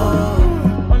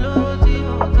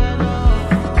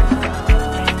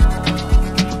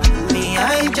 Me,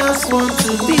 I just want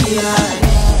to be high.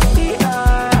 Be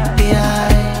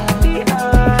high.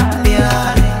 Be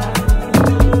high.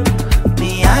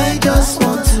 Me, I just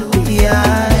want to be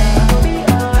high.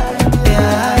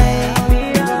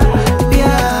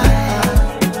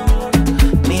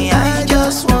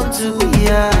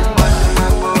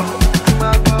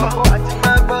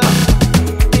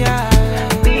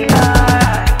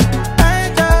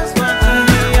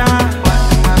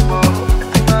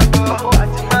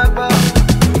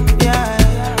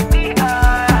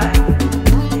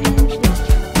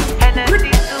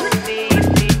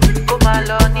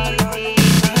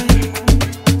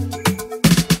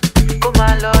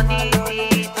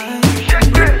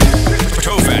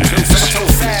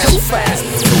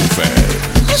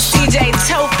 DJ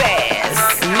Tophaz,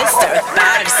 Mr.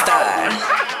 5 Star.